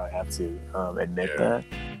gamer. If I have to admit that,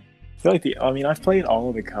 I feel like I've played all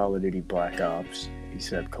of the Call of Duty Black Ops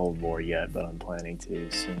except Cold War yet, but I'm planning to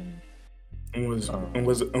soon. And was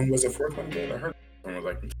the fourth one good? I heard one was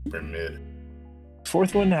like super mid.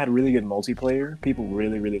 Fourth one had really good multiplayer. People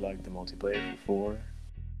really, really liked the multiplayer before.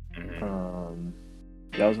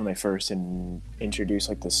 That was when they first introduced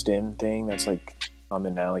like the stim thing. That's like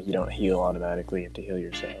common now. Like you don't heal automatically; you have to heal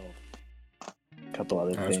yourself. A couple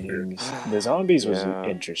other That's things. weird. The zombies was Yeah.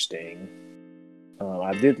 interesting.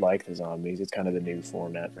 I did like the zombies. It's kind of the new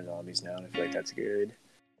format for zombies now, and I feel like that's good.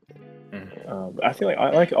 But I feel like I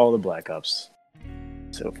like all the Black Ops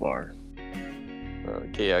so far.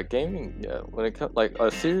 Okay, yeah, gaming. Yeah, when it comes like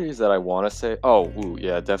a series that I want to say,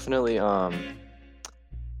 definitely.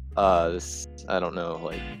 This I don't know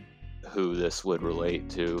like who this would relate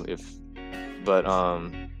to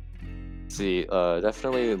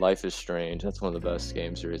definitely Life is Strange. That's one of the best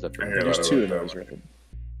game series I've I hear ever. a lot There's about 2 of that those, one. right?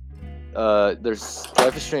 There's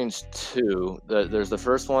Life is Strange 2. There's the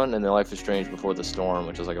first one, and then Life is Strange Before the Storm,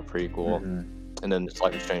 which is like a prequel. And then there's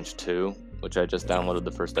Life is Strange 2, which I just downloaded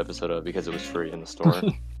the first episode of because it was free in the store.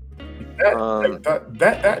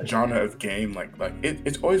 That genre of game, like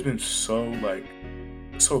it's always been so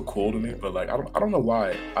cool to me, but like I don't know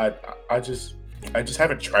why. I just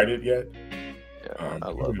haven't tried it yet. Yeah, I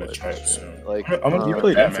love it. Try it soon. Like, you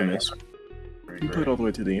played Batman. Infamous. You played all the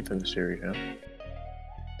way to the Infamous series, yeah?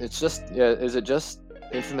 It's just Is it just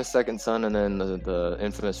Infamous Second Son and then the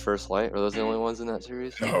Infamous First Light? Are those the only ones in that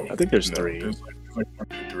series? No, I think there's 3. There's like 1,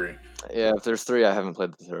 2, 3. Yeah, if there's 3, I haven't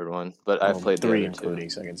played the third one, but I've played 3, the other 2. including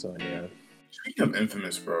Second Son. Yeah. Speaking of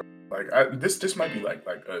Infamous, bro, like this might be like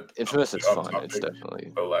a Infamous is off fun. topic, It's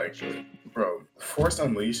definitely. but like, bro, Force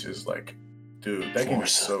Unleashed is like, dude, that game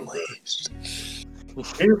is so good. You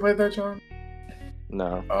ever played that, John?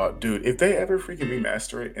 No. Dude, if they ever freaking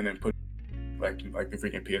remaster it and then put like the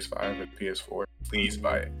freaking PS5 or PS4, please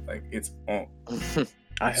buy it. Like it's on.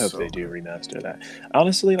 I hope they do remaster that.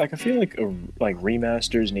 Honestly, like I feel like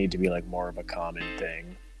remasters need to be like more of a common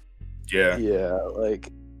thing. Yeah. Yeah, like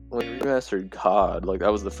when we remastered COD, like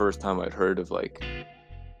that was the first time I'd heard of like,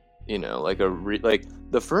 like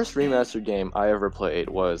the first remastered game I ever played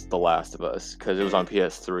was The Last of Us because it was on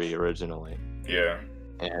PS3 originally. Yeah.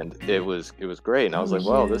 And it was great, and I was like,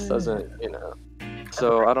 well, this doesn't,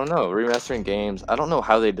 So I don't know, remastering games. I don't know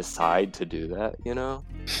how they decide to do that.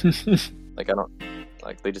 Like I don't.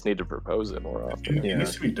 Like they just need to propose it more often. It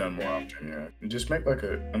needs to be done more often, yeah. And just make like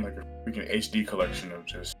a freaking HD collection of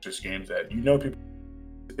just games that people.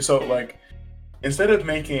 So like, instead of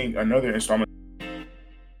making another installment in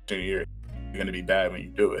a year, you're gonna be bad when you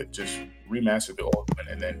do it. Just remaster the old one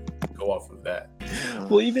and then go off of that.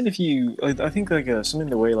 Well, even if you, I think like something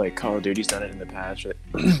the way like Call of Duty's done it in the past,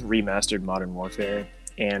 remastered Modern Warfare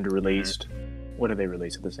and released. What did they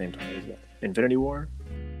release at the same time as that? Infinity War.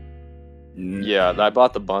 Yeah, I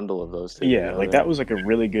bought the bundle of those two. Yeah, like that was like a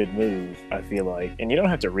really good move, I feel like. And you don't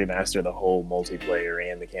have to remaster the whole multiplayer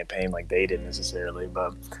and the campaign like they did necessarily,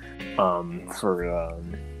 but for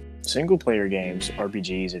single player games,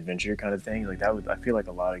 RPGs, adventure kind of things, like that I feel like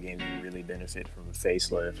a lot of games would really benefit from a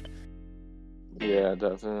facelift. Yeah,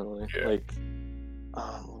 definitely. Yeah. Like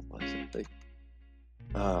what was it? Like,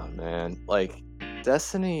 oh man. Like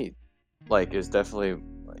Destiny is definitely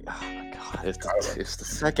like, oh my god, if the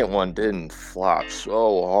second one didn't flop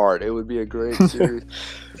so hard, it would be a great series.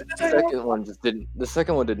 The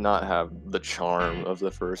second one did not have the charm of the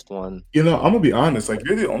first one. I'm gonna be honest. Like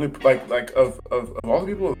you're the only like of all the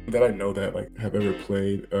people that I know that like have ever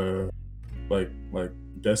played like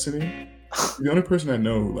Destiny. You're the only person I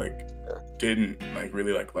know like didn't like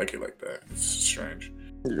really like it like that. It's strange.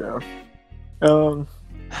 Yeah.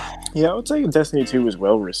 Yeah, I would say Destiny 2 was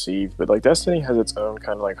well received, but like Destiny has its own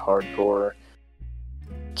kind of like hardcore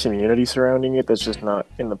community surrounding it that's just not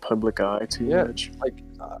in the public eye too much. Like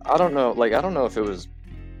I don't know if it was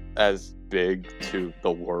as big to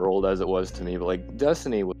the world as it was to me, but like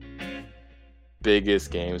Destiny was biggest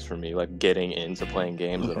games for me, like getting into playing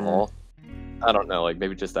games at all. I don't know, like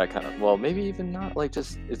maybe just that kind of, well, maybe even not, like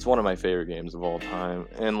just it's one of my favorite games of all time.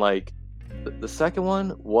 And like the second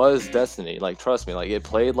one was Destiny, like trust me, like it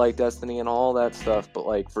played like Destiny and all that stuff, but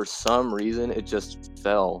like for some reason it just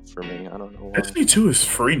fell for me. I don't know why. Destiny 2 is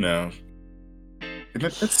free now.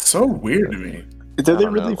 That's so weird to me. Did they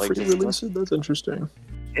really free release it? That's interesting.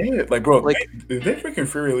 Yeah, like bro, like they freaking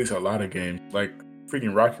free release a lot of games. Like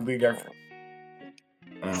freaking Rocket League got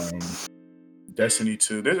Destiny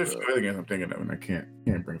 2. There's a few other games I'm thinking of and I can't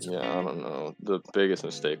bring to Yeah, I don't know. The biggest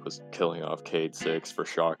mistake was killing off Cade 6 for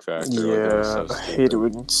shock factor. Yeah, I hate it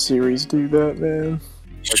when series do that, man.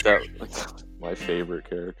 That was my favorite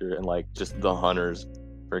character, and like just the Hunter's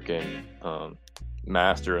freaking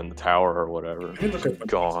master in the tower or whatever.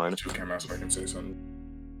 Gone. Came out so I can say something.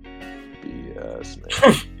 BS,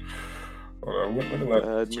 man. Hold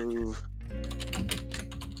on, Bad move.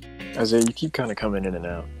 Isaiah, you keep kind of coming in and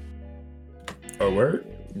out. Oh, word?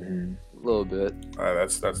 Mm-hmm. A little bit.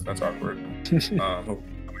 That's awkward. Hope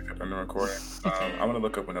I kept on the recording. I'm gonna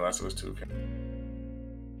look up when The Last of Us 2 came.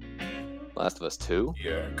 Last of Us 2?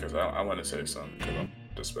 Yeah, because I want to say something because I'm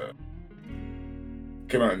just bad.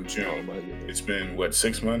 Came out in June. Oh, my goodness. It's been what,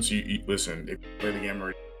 6 months? You listen. If you play the game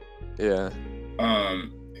already. Yeah.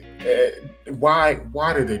 Why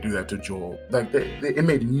did they do that to Joel? Like, it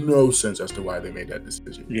made no sense as to why they made that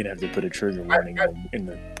decision. You're gonna have to put a trigger warning in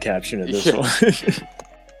the caption of this one.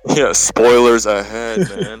 Yeah, spoilers ahead,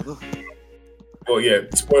 man. Well, yeah,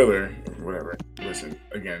 spoiler, whatever. Listen,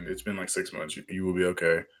 again, it's been like 6 months. You will be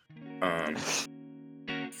okay.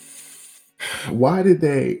 why did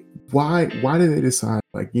they decide,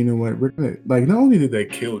 like, you know what, we're gonna, like, not only did they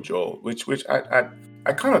kill Joel, which I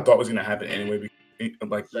kind of thought was gonna happen anyway,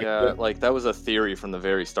 Yeah, like that was a theory from the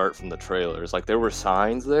very start from the trailers. Like there were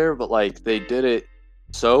signs there, but like they did it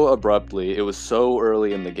so abruptly. It was so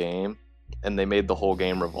early in the game, and they made the whole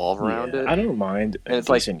game revolve around Yeah, it. I don't mind And a it's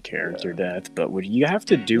like, decent character death, but you have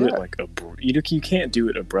to do it Yeah. like you can't do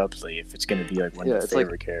it abruptly if it's going to be like one Yeah, of it's your like-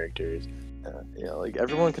 favorite characters. yeah, like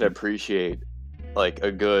everyone could appreciate like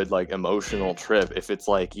a good like emotional trip if it's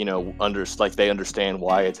like, you know, like they understand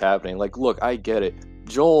why it's happening. Like, look, I get it.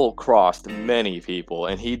 Joel crossed many people,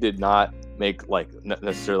 and he did not make like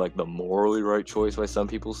necessarily like the morally right choice by some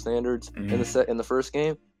people's standards in the first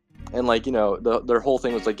game. And like, you know, their whole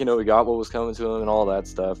thing was like, you know, he got what was coming to him and all that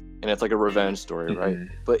stuff, and it's like a revenge story, right?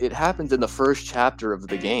 But it happens in the first chapter of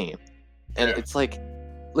the game, and it's like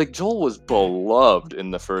Joel was beloved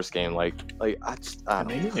in the first game. Like I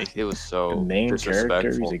don't know. It was so The main disrespectful.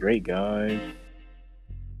 character, he's a great guy.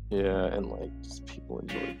 Yeah, and like just people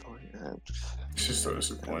enjoyed playing that. It's just so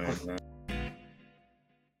disappointing, man.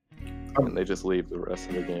 And they just leave the rest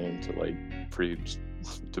of the game to like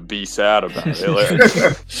to be sad about it.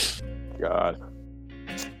 Like, God.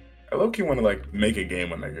 I low-key want to like make a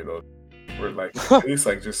game when I get old, where like at least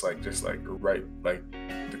like just write like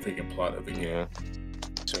the freaking plot of the game. Yeah.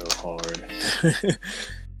 So hard.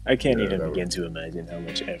 I can't Yeah, even that begin to imagine how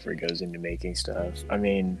much effort goes into making stuff. I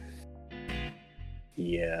mean,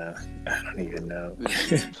 yeah, I don't even know.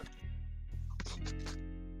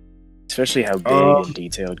 Especially how big and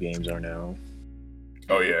detailed games are now.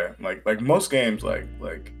 Oh yeah, like most games, like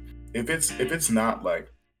if it's not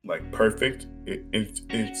like perfect, it's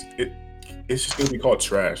just gonna be called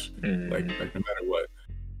trash. Like no matter what.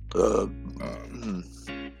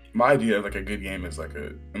 My idea of like a good game is like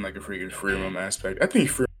a freaking free roam aspect. I think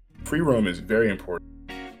free roam is very important.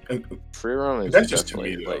 Free roam is that's just to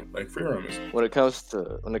me though. like free roam is when it comes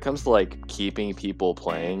to like keeping people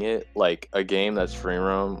playing it, like a game that's free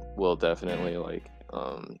roam will definitely like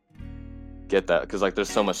get that, because like there's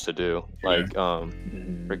so much to do. Like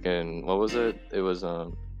freaking what was it? It was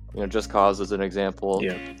you know, Just Cause as an example.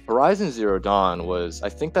 Yeah. Horizon Zero Dawn was, I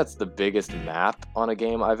think that's the biggest map on a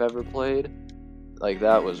game I've ever played. Like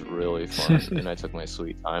that was really fun, and I took my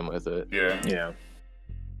sweet time with it. Yeah.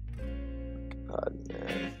 God,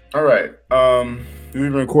 man. all right. We've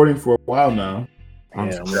been recording for a while now.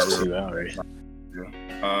 Yeah, almost 2 hours.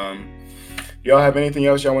 Y'all have anything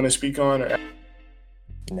else y'all want to speak on? Or...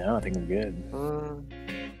 No, I think I'm good.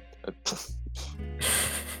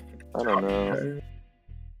 I don't know.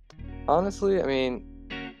 Honestly, I mean,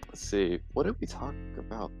 let's see. What did we talk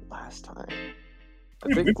about last time?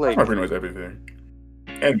 I think we like pretty much everything.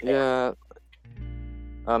 And yeah,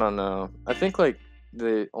 I don't know. I think like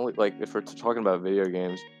the only like if we're talking about video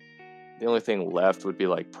games, the only thing left would be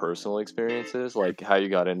like personal experiences, like how you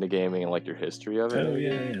got into gaming and like your history of it. Oh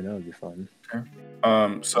yeah, that would be fun.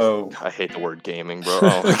 So I hate the word gaming, bro.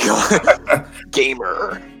 Oh my god,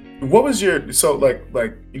 gamer. What was your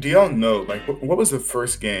like? Do y'all know like what was the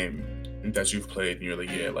first game that you've played and you're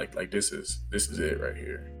like, yeah, like this is it right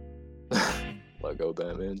here? Lego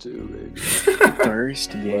Batman 2, baby.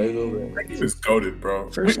 First game. This is goated, bro.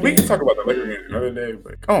 First we game. can talk about the Lego games another day,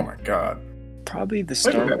 but oh my god. Probably the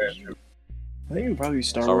Star Lego Wars. Batman. I think it would probably be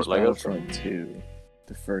Star Star Wars Wars Lego? Battlefront 2.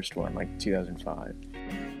 The first one, like 2005.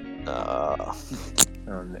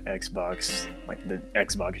 On the Xbox, like the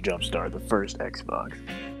Xbox Jumpstart, the first Xbox.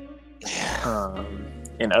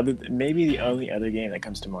 And maybe the only other game that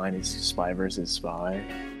comes to mind is Spy vs. Spy.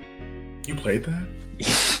 You played that?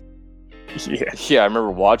 Yeah. Yeah, I remember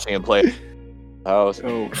watching him play. Oh,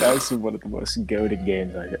 that was one of the most goated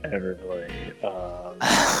games I've ever played.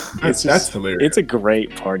 That's hilarious. It's a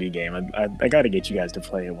great party game. I got to get you guys to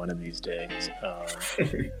play it one of these days.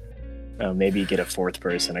 Maybe get a fourth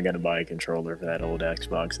person. I got to buy a controller for that old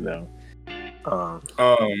Xbox though.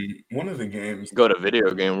 One of the games. Go to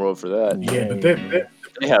Video Game World for that. Yeah, but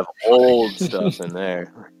They have old stuff in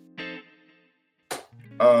there.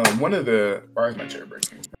 One of the. Why is my chair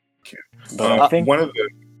breaking? But I think one of the.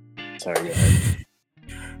 Sorry, go ahead.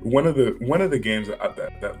 One of the games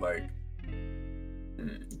that like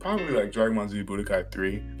probably like Dragon Ball Z Budokai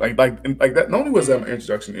 3. Like that. Not only was that my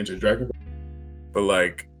introduction into Dragon Ball, but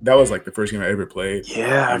like that was like the first game I ever played.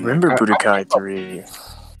 Yeah, I remember Budokai 3.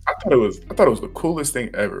 I thought it was the coolest thing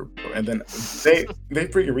ever. And then they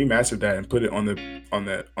freaking remastered that and put it on the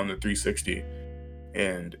 360.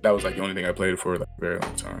 And that was like the only thing I played for like a very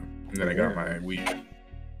long time. And then I got my Wii.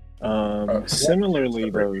 Similarly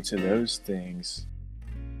though to those things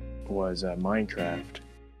was Minecraft.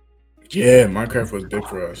 Yeah, Minecraft was big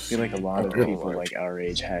for I us. feel like a lot of Oh, people my like our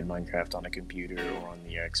age had Minecraft on a computer or on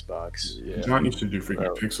the Xbox. Yeah. John used to do freaking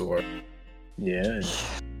Bro. pixel art. Yeah.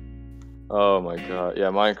 Oh my god. Yeah,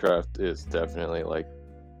 Minecraft is definitely like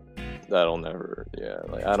that'll never. Yeah,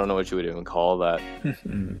 like I don't know what you would even call that.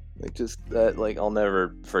 Like just that. Like I'll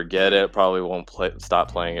never forget it. Probably won't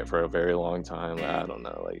stop playing it for a very long time. I don't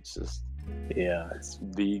know. Like it's just. Yeah. It's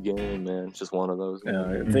the game, man. It's just one of those.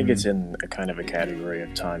 I think it's in a kind of a category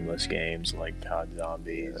of timeless games like COD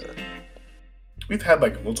Zombies. We've had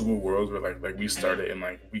like multiple worlds where like we started and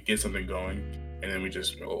like we get something going, and then we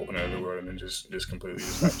just open another world and then just completely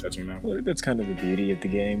just stop touching them. Well, that's kind of the beauty of the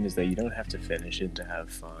game is that you don't have to finish it to have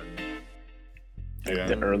fun. Yeah.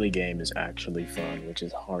 The early game is actually fun, which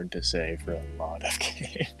is hard to say for a lot of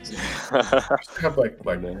games. Have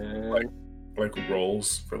Man. like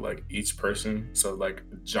roles for like each person. So like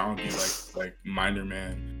John be like Miner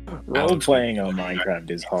Man. Role playing on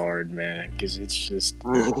Minecraft is hard, man, because it's just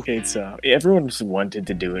it's everyone's wanted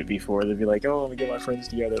to do it before. They'd be like, "Oh, let me get my friends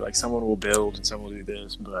together." Like someone will build and someone will do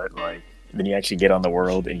this, but like then you actually get on the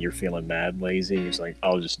world and you're feeling mad lazy. You're just like,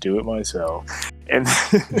 "I'll just do it myself," and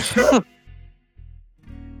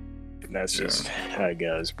that's just how it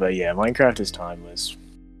goes. But yeah, Minecraft is timeless.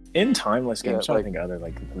 In timeless games, Yeah, I think other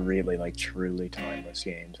like really like truly timeless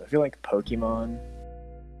games. I feel like Pokemon.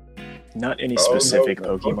 Not any specific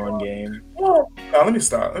no, Pokemon game. Well, now let me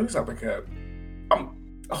stop the cap.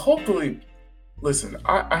 Hopefully, listen.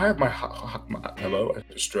 I have my hello. I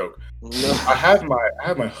had a stroke. No. I have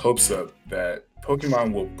my hopes up that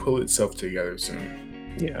Pokemon will pull itself together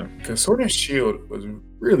soon. Yeah. Because Sword and Shield was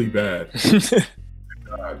really bad.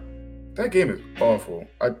 God, that game is awful.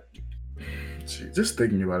 Just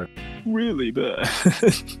thinking about it. Really bad.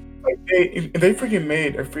 Like they freaking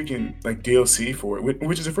made a freaking like DLC for it,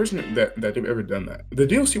 which is the first time that they've ever done that. The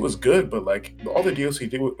DLC was good, but like all the DLC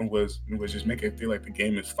did was just make it feel like the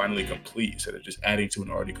game is finally complete instead of just adding to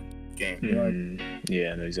an already complete game. You know?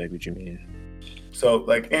 Yeah, I know exactly what you mean. So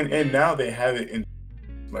like and now they have it in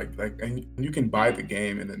like and you can buy the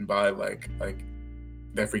game and then buy like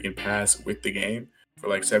that freaking pass with the game for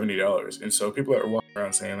like $70, and so people are walking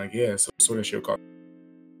around saying like, yeah, so Sword and Shield cost.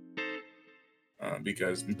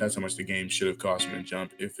 Because that's how much the game should have cost from the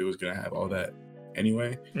jump if it was gonna have all that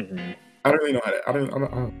anyway. Mm-hmm. I don't really know how to. I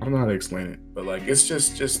don't know how to explain it, but like it's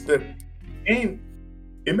just the game.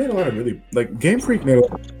 It made a lot of really like Game Freak made a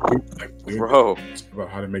lot of like weird Bro. decisions about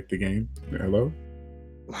how to make the game. Hello.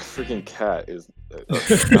 My freaking cat is.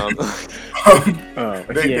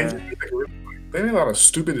 They made a lot of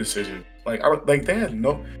stupid decisions. Like they had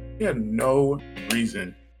no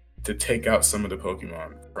reason to take out some of the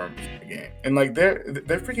Pokemon from the game, and like their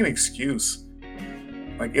freaking excuse,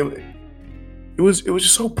 like it was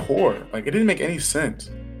just so poor. Like it didn't make any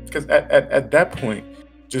sense because at that point,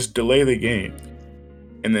 just delay the game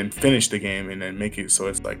and then finish the game and then make it so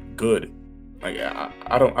it's like good. Like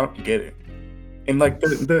I don't get it. And like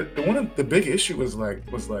the one of the big issue was like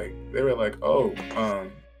they were like, oh,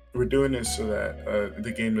 we're doing this so that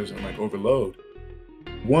the game doesn't like overload.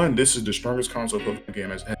 One, this is the strongest console Pokemon game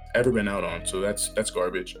has ever been out on, so that's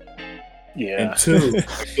garbage. Yeah. And two,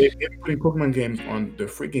 they're putting Pokemon games on the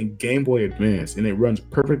freaking Game Boy Advance, and it runs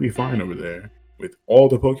perfectly fine over there with all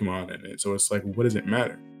the Pokemon in it. So it's like, what does it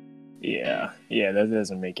matter? Yeah, that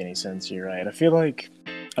doesn't make any sense. You're right. I feel like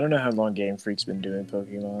I don't know how long Game Freak's been doing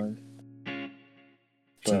Pokemon.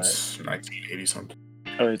 Since 1980 something.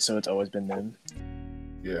 Oh, so it's always been them.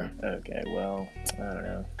 Yeah. Okay, well, I don't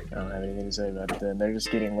know. I don't have anything to say about it then. They're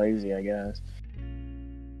just getting lazy, I guess.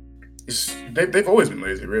 They've always been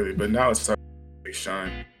lazy, really, but now it's time to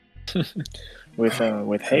shine. With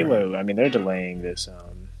Halo, I mean, they're delaying this.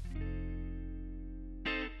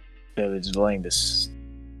 They're delaying this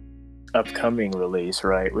upcoming release,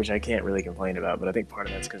 right? Which I can't really complain about, but I think part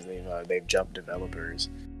of that's because they've jumped developers.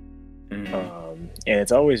 Mm-hmm. And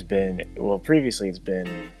it's always been previously it's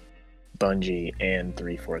been Bungie and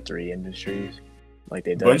 343 Industries. Like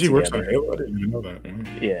they've done Bungie it works together. on Halo. I didn't even know that.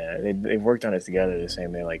 Mm-hmm. Yeah, they've worked on it together the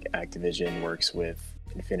same way like Activision works with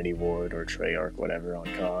Infinity Ward or Treyarch, whatever, on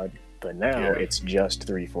COD. But now it's just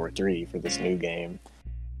 343 for this new game,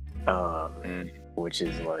 which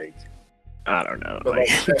is like, I don't know. Like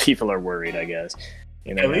people are worried, I guess.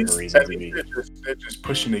 You know, at least they're just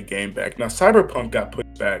pushing the game back. Now, Cyberpunk got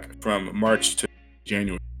pushed back from March to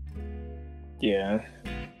January. Yeah.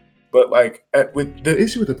 But like, with the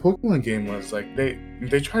issue with the Pokemon game was like they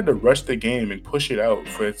tried to rush the game and push it out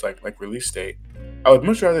for its like release date. I would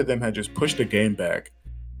much rather them had just pushed the game back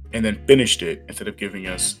and then finished it instead of giving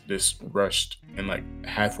us this rushed and like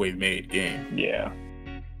halfway made game. Yeah,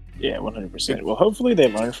 100%. Well, hopefully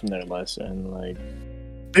they learn from their lesson. Like,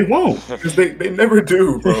 They won't, because they never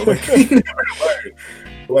do, bro. Like, they never learn.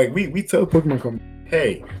 Like we tell Pokemon Company,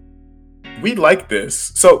 hey, we like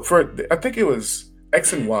this. So I think it was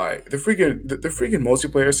X and Y. The freaking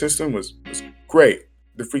multiplayer system was great.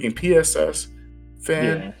 The freaking PSS,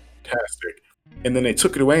 fantastic. And then they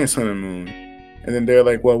took it away in Sun and Moon. And then they're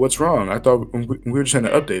like, well, what's wrong? I thought we were just trying to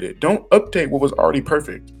update it. Don't update what was already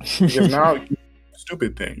perfect. Because now you do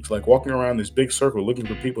stupid things, like walking around this big circle looking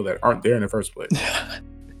for people that aren't there in the first place.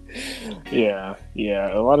 Yeah.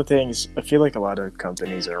 A lot of things, I feel like a lot of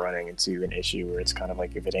companies are running into an issue where it's kind of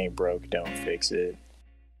like, if it ain't broke, don't fix it.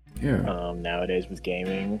 Yeah. Nowadays with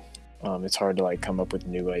gaming, it's hard to like come up with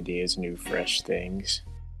new ideas, new fresh things.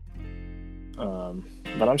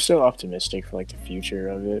 But I'm still optimistic for like the future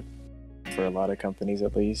of it, for a lot of companies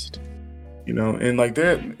at least. You know, and like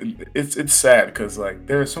it's sad because like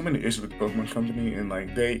there are so many issues with the Pokemon Company, and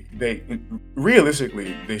like they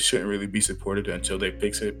realistically they shouldn't really be supported until they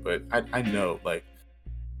fix it. But I know, like,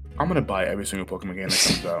 I'm gonna buy every single Pokemon game that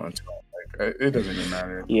comes out until like it doesn't even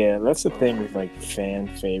matter. Yeah, that's the thing with like fan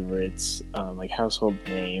favorites, like household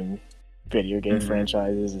name video game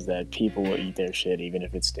franchises, is that people will eat their shit even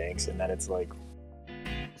if it stinks, and then it's like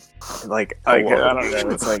I don't know,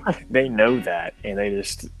 it's like they know that, and they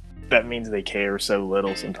just, that means they care so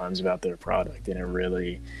little sometimes about their product, and it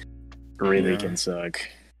really can suck.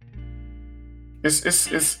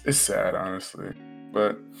 It's sad, honestly,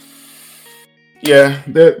 but yeah,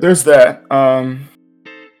 there's that.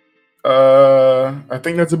 I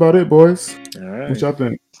think that's about it, boys. All right. What y'all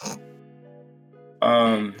think?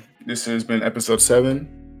 This has been episode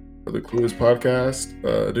 7 of the Clueless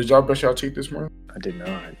podcast. Did y'all brush y'all teeth this morning? I did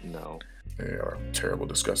not. No. They are terrible,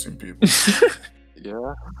 disgusting people.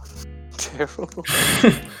 Yeah. Terrible.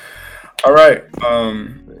 All right.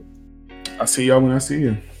 I'll see y'all when I see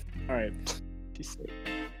you. All right. Peace out.